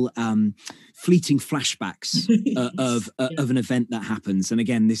little fleeting flashbacks of an event that happens. And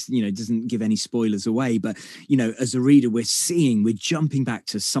again, this doesn't give any spoilers away, but as a reader, we're jumping back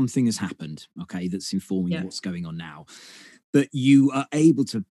to something has happened, okay, that's informing what's going on now. But you are able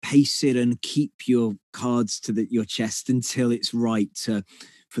to pace it and keep your cards to your chest until it's right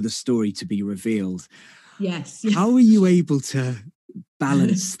for the story to be revealed. Yes. How are you able to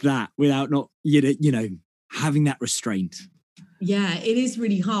balance that without not, having that restraint? Yeah, it is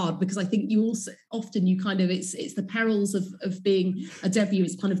really hard, because I think you also often it's the perils of being a debut.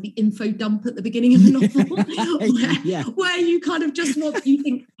 It's kind of the info dump at the beginning of the novel where you kind of just you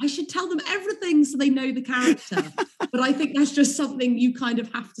think, I should tell them everything so they know the character. But I think that's just something you kind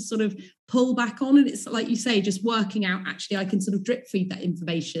of have to sort of pull back on. And it's like you say, just working out, actually, I can sort of drip feed that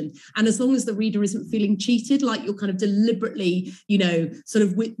information. And as long as the reader isn't feeling cheated, like you're kind of deliberately, sort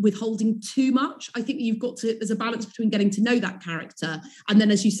of withholding too much, I think you've got to, there's a balance between getting to know that character and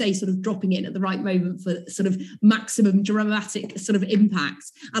then, as you say, sort of dropping it in at the right moment for sort of maximum dramatic sort of impact.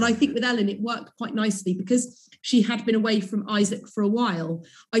 And I think with Ellen, it worked quite nicely because she had been away from Isaac for a while.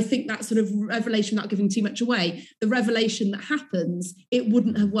 I think that sort of revelation, without giving too much away, the revelation that happens, it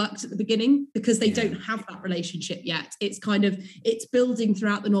wouldn't have worked at the beginning because they don't have that relationship yet. It's building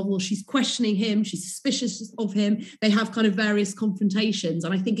throughout the novel. She's questioning him. She's suspicious of him. They have kind of various confrontations.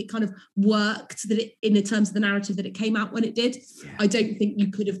 And I think it kind of worked that in the terms of the narrative that it came out when it did. Yeah. I don't think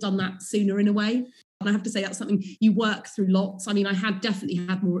you could have done that sooner in a way. And I have to say that's something you work through lots. I mean, I had definitely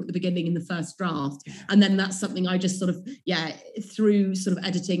had more at the beginning in the first draft. And then that's something I just sort of, through sort of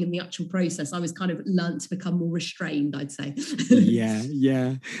editing and the actual process, I was kind of learnt to become more restrained, I'd say.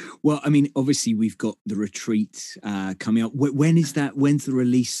 Yeah. Well, I mean, obviously we've got The Retreat coming up. When is that? When's the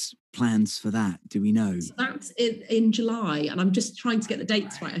release plans for that? Do we know? So that's in July, and I'm just trying to get the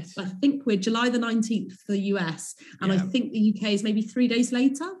dates right. I think we're July the 19th for the US, and I think the UK is maybe 3 days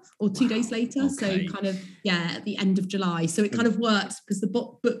later or 2 days later. Okay. So kind of, at the end of July. So it kind of works because the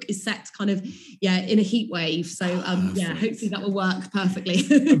book is set kind of, in a heat wave. So hopefully that will work perfectly.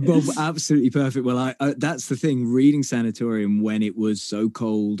 Well, absolutely perfect. Well, I that's the thing, reading Sanatorium when it was so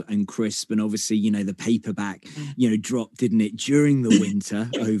cold and crisp, and obviously, the paperback, dropped, didn't it, during the winter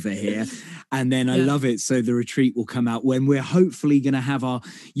over here. And then I love it. So The Retreat will come out when we're hopefully going to have our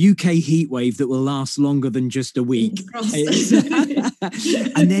UK heat wave that will last longer than just a week.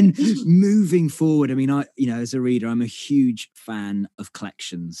 And then moving forward, I mean, as a reader, I'm a huge fan of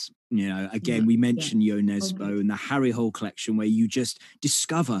collections. Again, we mentioned Yo Nesbo and the Harry Hole collection, where you just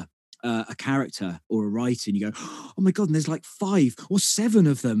discover a character or a writer and you go, oh my God, and there's like 5 or 7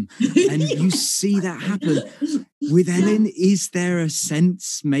 of them. And you see that happen. With Ellen, is there a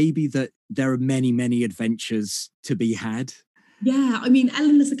sense maybe that there are many, many adventures to be had? Yeah, I mean,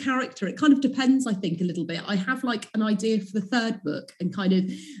 Ellen as a character, it kind of depends, I think, a little bit. I have like an idea for the third book, and kind of,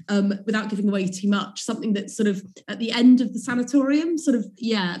 without giving away too much, something that's sort of at the end of the Sanatorium, sort of,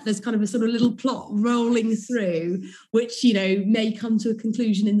 there's kind of a sort of little plot rolling through, which, may come to a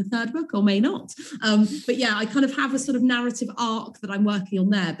conclusion in the third book or may not. But I kind of have a sort of narrative arc that I'm working on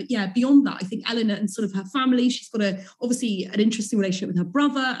there. But beyond that, I think Ellen and sort of her family, she's got obviously an interesting relationship with her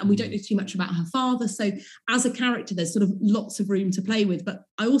brother, and we don't know too much about her father. So as a character, there's sort of lots of room to play with. But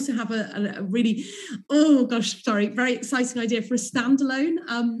I also have a really, very exciting idea for a standalone,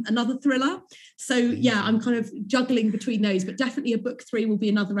 another thriller. So I'm kind of juggling between those, but definitely a book 3 will be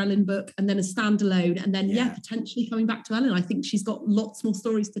another Ellen book, and then a standalone, and then potentially coming back to Ellen. I think she's got lots more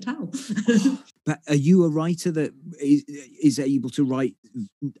stories to tell. But are you a writer that is able to write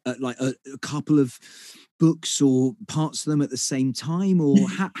like a couple of books or parts of them at the same time, or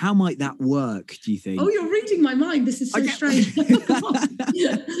how might that work, do you think? Oh, you're reading my mind. This is so strange.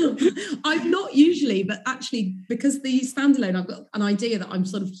 I'm not usually, but actually, because the standalone, I've got an idea that I'm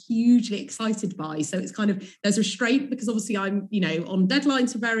sort of hugely excited by. So it's kind of, there's restraint because obviously I'm, on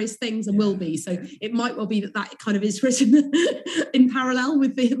deadlines for various things and will be. So it might well be that kind of is written in parallel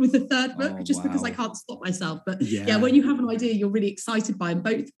with the third book, because I can't stop myself. But when you have an idea you're really excited by, and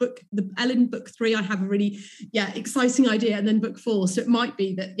the Ellen book 3, I have a really exciting idea, and then book 4. So it might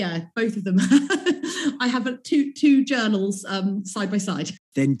be that both of them. I have two journals side by side.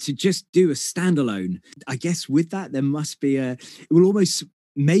 Then to just do a standalone, I guess with that there must be it will almost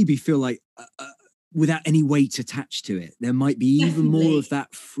maybe feel like without any weight attached to it. There might be even more of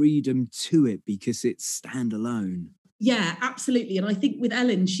that freedom to it because it's standalone. Yeah, absolutely. And I think with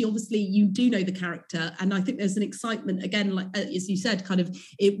Ellen, she obviously, you do know the character. And I think there's an excitement, again, like as you said, kind of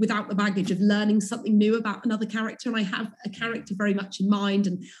without the baggage of learning something new about another character. And I have a character very much in mind,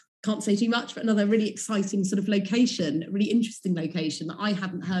 and can't say too much, but another really exciting sort of location, really interesting location that I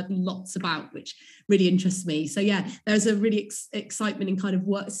hadn't heard lots about, which really interests me. So there's a really excitement in kind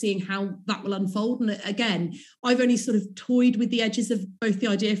of seeing how that will unfold. And again, I've only sort of toyed with the edges of both the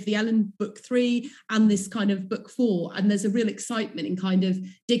idea for the Ellen book 3 and this kind of book 4. And there's a real excitement in kind of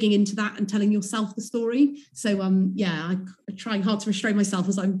digging into that and telling yourself the story. So I'm trying hard to restrain myself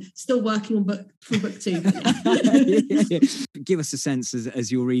as I'm still working on book 2. Give us a sense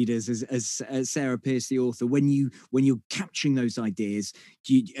as your readers, as Sarah Pearse, the author, when you're capturing those ideas,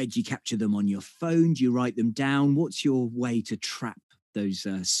 do you capture them on your phone? Do you write them down? What's your way to trap those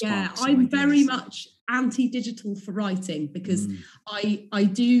sparks? I'm very much anti-digital for writing, because I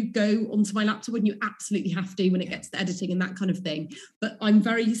do go onto my laptop when you absolutely have to, when it gets to editing and that kind of thing. But I'm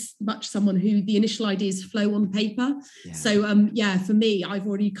very much someone who the initial ideas flow on paper. Yeah. So for me, I've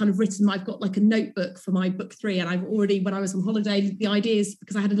already kind of written, I've got like a notebook for my book 3, and I've already, when I was on holiday, the ideas,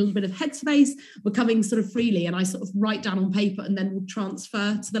 because I had a little bit of headspace, were coming sort of freely, and I sort of write down on paper and then will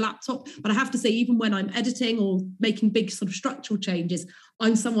transfer to the laptop. But I have to say, even when I'm editing or making big sort of structural changes,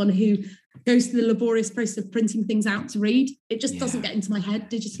 I'm someone who goes through the laborious process of printing things out to read. It just doesn't get into my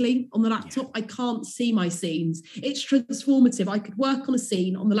head digitally on the laptop. I can't see my scenes. It's transformative. I could work on a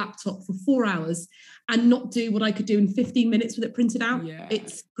scene on the laptop for 4 hours and not do what I could do in 15 minutes with it printed out.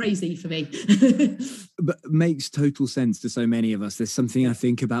 It's crazy for me. But makes total sense to so many of us. There's something I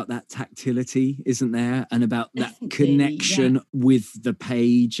think about that tactility, isn't there? And about that connection with the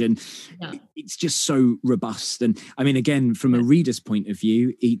page. And it's just so robust. And I mean, again, from a reader's point of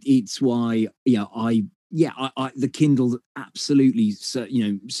view, it's why, the Kindle absolutely,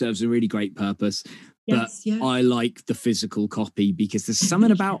 serves a really great purpose. But I like the physical copy because there's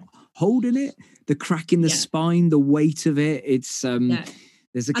something about holding it, the crack in the spine, the weight of it. It's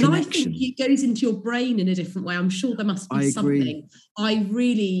there's a connection. And I think it goes into your brain in a different way. I'm sure there must be something. I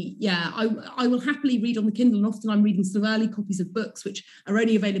really, I will happily read on the Kindle, and often I'm reading some early copies of books which are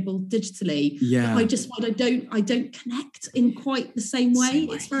only available digitally. Yeah. I just find I don't connect in quite the same way.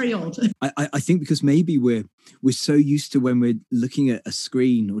 It's very odd. I think because maybe we're so used to, when we're looking at a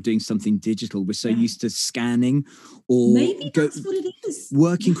screen or doing something digital, we're so used to scanning or maybe that's what it is.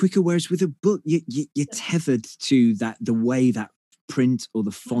 Working quicker. Whereas with a book, you're tethered to the way that print or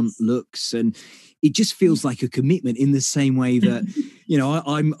the font looks, and it just feels like a commitment, in the same way that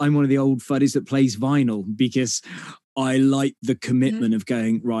I'm one of the old fuddies that plays vinyl, because I like the commitment of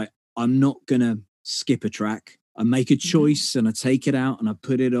going, right, I'm not gonna skip a track. I make a choice and I take it out and I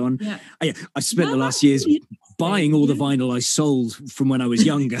put it on. I spent the last years buying all the vinyl I sold from when I was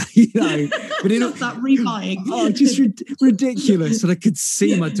younger, but it that rebuying. Just ridiculous. And I could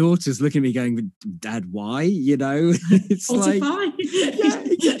see my daughters looking at me going, Dad, why? It's like,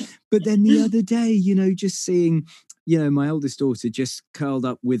 But then the other day, just seeing, my oldest daughter just curled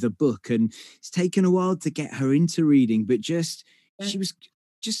up with a book, and it's taken a while to get her into reading, but she was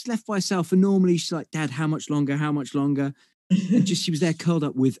just left by herself. And normally she's like, Dad, how much longer? And she was there curled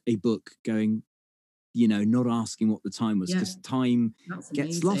up with a book going, not asking what the time was, because time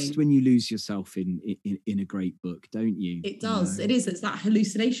gets lost when you lose yourself in a great book, don't you? It does. It is. It's that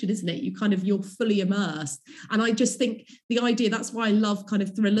hallucination, isn't it? You're fully immersed. And I just think the idea, that's why I love kind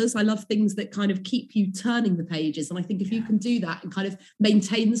of thrillers. I love things that kind of keep you turning the pages. And I think if you can do that and kind of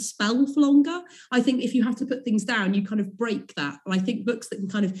maintain the spell for longer, I think if you have to put things down, you kind of break that. And I think books that can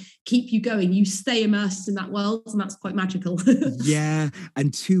kind of keep you going, you stay immersed in that world, and that's quite magical.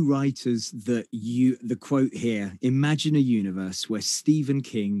 And two writers that you the quote here: "Imagine a universe where Stephen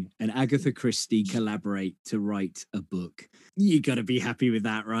King and Agatha Christie collaborate to write a book." You got to be happy with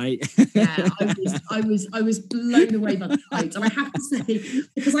that, right? Yeah, I was blown away by the quote. And I have to say,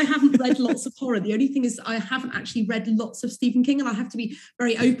 because I haven't read lots of horror, the only thing is I haven't actually read lots of Stephen King, and I have to be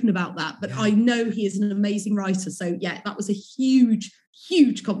very open about that. But I know he is an amazing writer. So yeah, that was a huge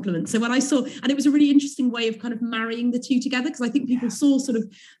compliment. So when I saw, and it was a really interesting way of kind of marrying the two together, because I think people saw sort of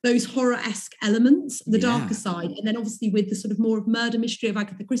those horror-esque elements, the darker side, and then obviously with the sort of more of murder mystery of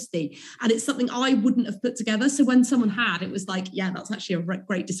Agatha Christie. And it's something I wouldn't have put together. So when someone had, it was like, yeah, that's actually a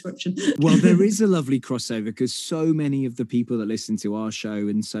great description. Well, there is a lovely crossover, because so many of the people that listen to our show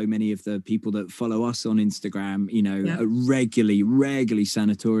and so many of the people that follow us on Instagram, you know, regularly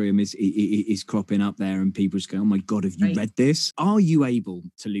Sanatorium is cropping up there, and people just go, oh my God, have you read this? Are you able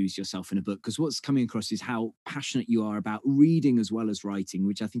to lose yourself in a book? Because what's coming across is how passionate you are about reading as well as writing,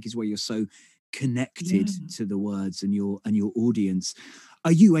 which I think is where you're so connected to the words and your audience.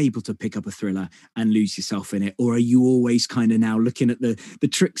 Are you able to pick up a thriller and lose yourself in it, or are you always kind of now looking at the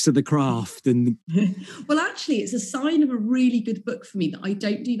tricks of the craft? And well, actually, it's a sign of a really good book for me that I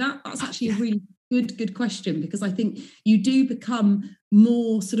don't do that. That's actually a really good question, because I think you do become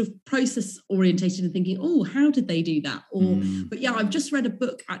more sort of process orientated and thinking, oh, how did they do that? Or but yeah, I've just read a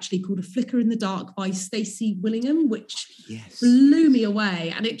book actually called A Flicker in the Dark by Stacey Willingham, which blew me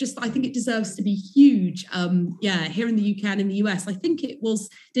away, and I think it deserves to be huge. Here in the UK and in the US, I think it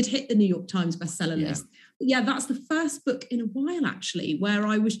did hit the New York Times bestseller list. But yeah, that's the first book in a while actually where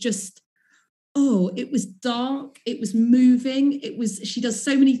I was just, it was dark, it was moving, she does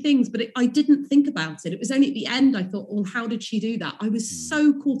so many things, but I didn't think about it. It was only at the end I thought, well, how did she do that? I was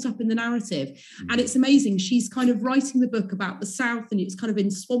so caught up in the narrative. And it's amazing. She's kind of writing the book about the South, and it's kind of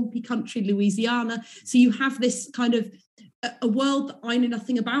in swampy country, Louisiana. So you have this kind of a world that I know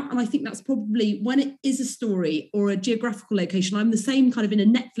nothing about. And I think that's probably when it is a story or a geographical location, I'm the same kind of in a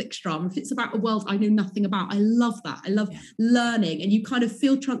Netflix drama. If it's about a world I know nothing about, I love that. I love learning, and you kind of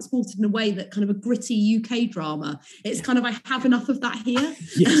feel transported in a way that kind of a gritty UK drama. It's kind of, I have enough of that here.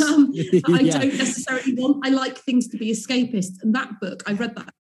 I don't necessarily want, I like things to be escapist. And that book, I read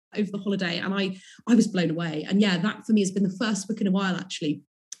that over the holiday and I was blown away. And yeah, that for me has been the first book in a while actually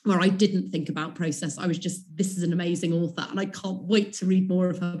where I didn't think about process. I was just, this is an amazing author, and I can't wait to read more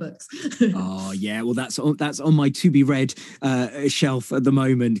of her books. Oh yeah, well that's on my to be read shelf at the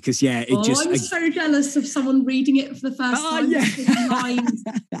moment, because I'm so jealous of someone reading it for the first time.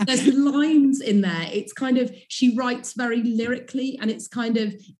 There's lines in there. It's kind of, she writes very lyrically, and it's kind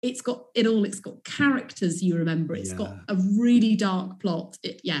of, it's got it all. It's got characters you remember. It's got a really dark plot.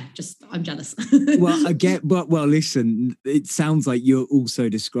 I'm jealous. Well, listen, it sounds like you're also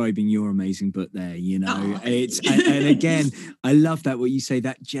describing your amazing book there, you know. And again, I love that what you say,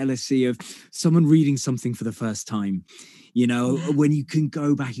 that jealousy of someone reading something for the first time, you know, when you can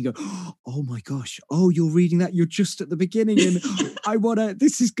go back and go, oh my gosh, you're reading that, you're just at the beginning, and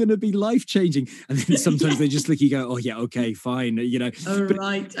this is going to be life-changing. And then sometimes they just look, you go, oh yeah, okay, fine, you know.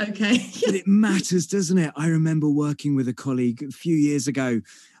 Right, okay. But it matters, doesn't it? I remember working with a colleague a few years ago,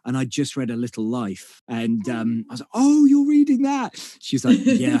 and I just read A Little Life, and I was like, oh, you're reading that? She's like,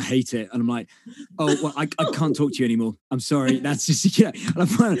 yeah, I hate it. And I'm like, oh, well, I can't talk to you anymore. I'm sorry. That's just,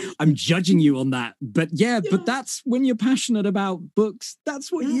 I'm judging you on that. But but that's when you're passionate about books,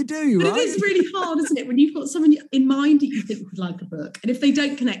 that's what you do, right? But it is really hard, isn't it? When you've got someone in mind that you think would like a book, and if they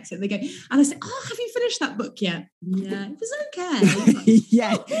don't connect it, they go, and I say, oh, have you finished that book yet? Yeah, it was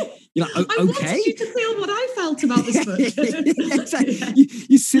okay. You're like, okay. I wanted you to feel what I felt about this book. Exactly.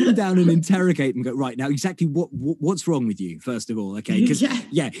 You sit them down and interrogate and go, right, now exactly what's wrong with you, first of all, okay? Because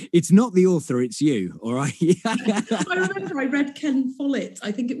it's not the author, it's you, all right? I remember I read Ken Follett.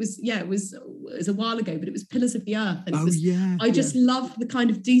 I think it was a while ago, but it was Pillars of the Earth. And I just loved the kind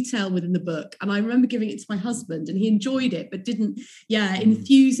of detail within the book. And I remember giving it to my husband, and he enjoyed it, but didn't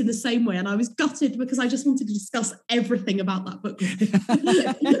enthuse in the same way. And I was gutted because I just wanted to discuss everything about that book with him.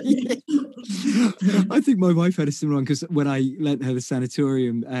 I think my wife had a similar one, because when I lent her the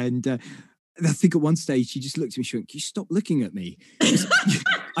Sanatorium, and I think at one stage she just looked at me, she went, can you stop looking at me?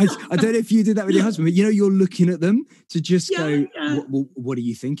 I don't know if you did that with your husband, but you're looking at them to just go, what are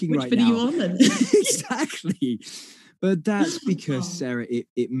you thinking right now? Which bit are you on then? Exactly. But that's because, Sarah,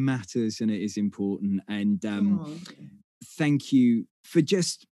 it matters and it is important. And thank you for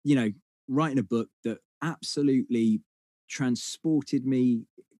just, writing a book that absolutely transported me,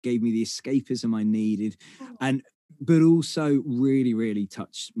 gave me the escapism I needed, but also really, really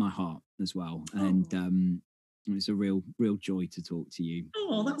touched my heart as well. And It's a real joy to talk to you.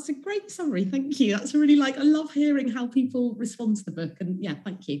 Oh, that's a great summary. Thank you. That's really I love hearing how people respond to the book. And yeah,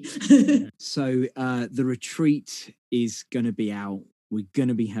 thank you. So the retreat is going to be out. We're going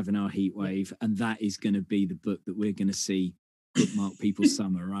to be having our heat wave, and that is going to be the book that we're going to see bookmark people's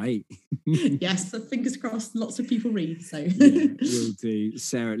summer, right? Yes, fingers crossed, lots of people read. So will do.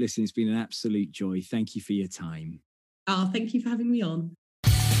 Sarah, listen, it's been an absolute joy. Thank you for your time. Oh, thank you for having me on.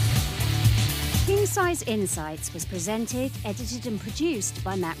 King Size Insights was presented, edited and produced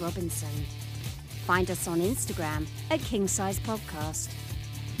by Matt Robinson. Find us on Instagram at King Size Podcast.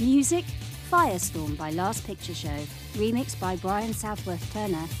 Music, Firestorm by Last Picture Show, remixed by Brian Southworth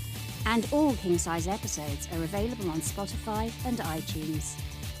Turner. And all King Size episodes are available on Spotify and iTunes.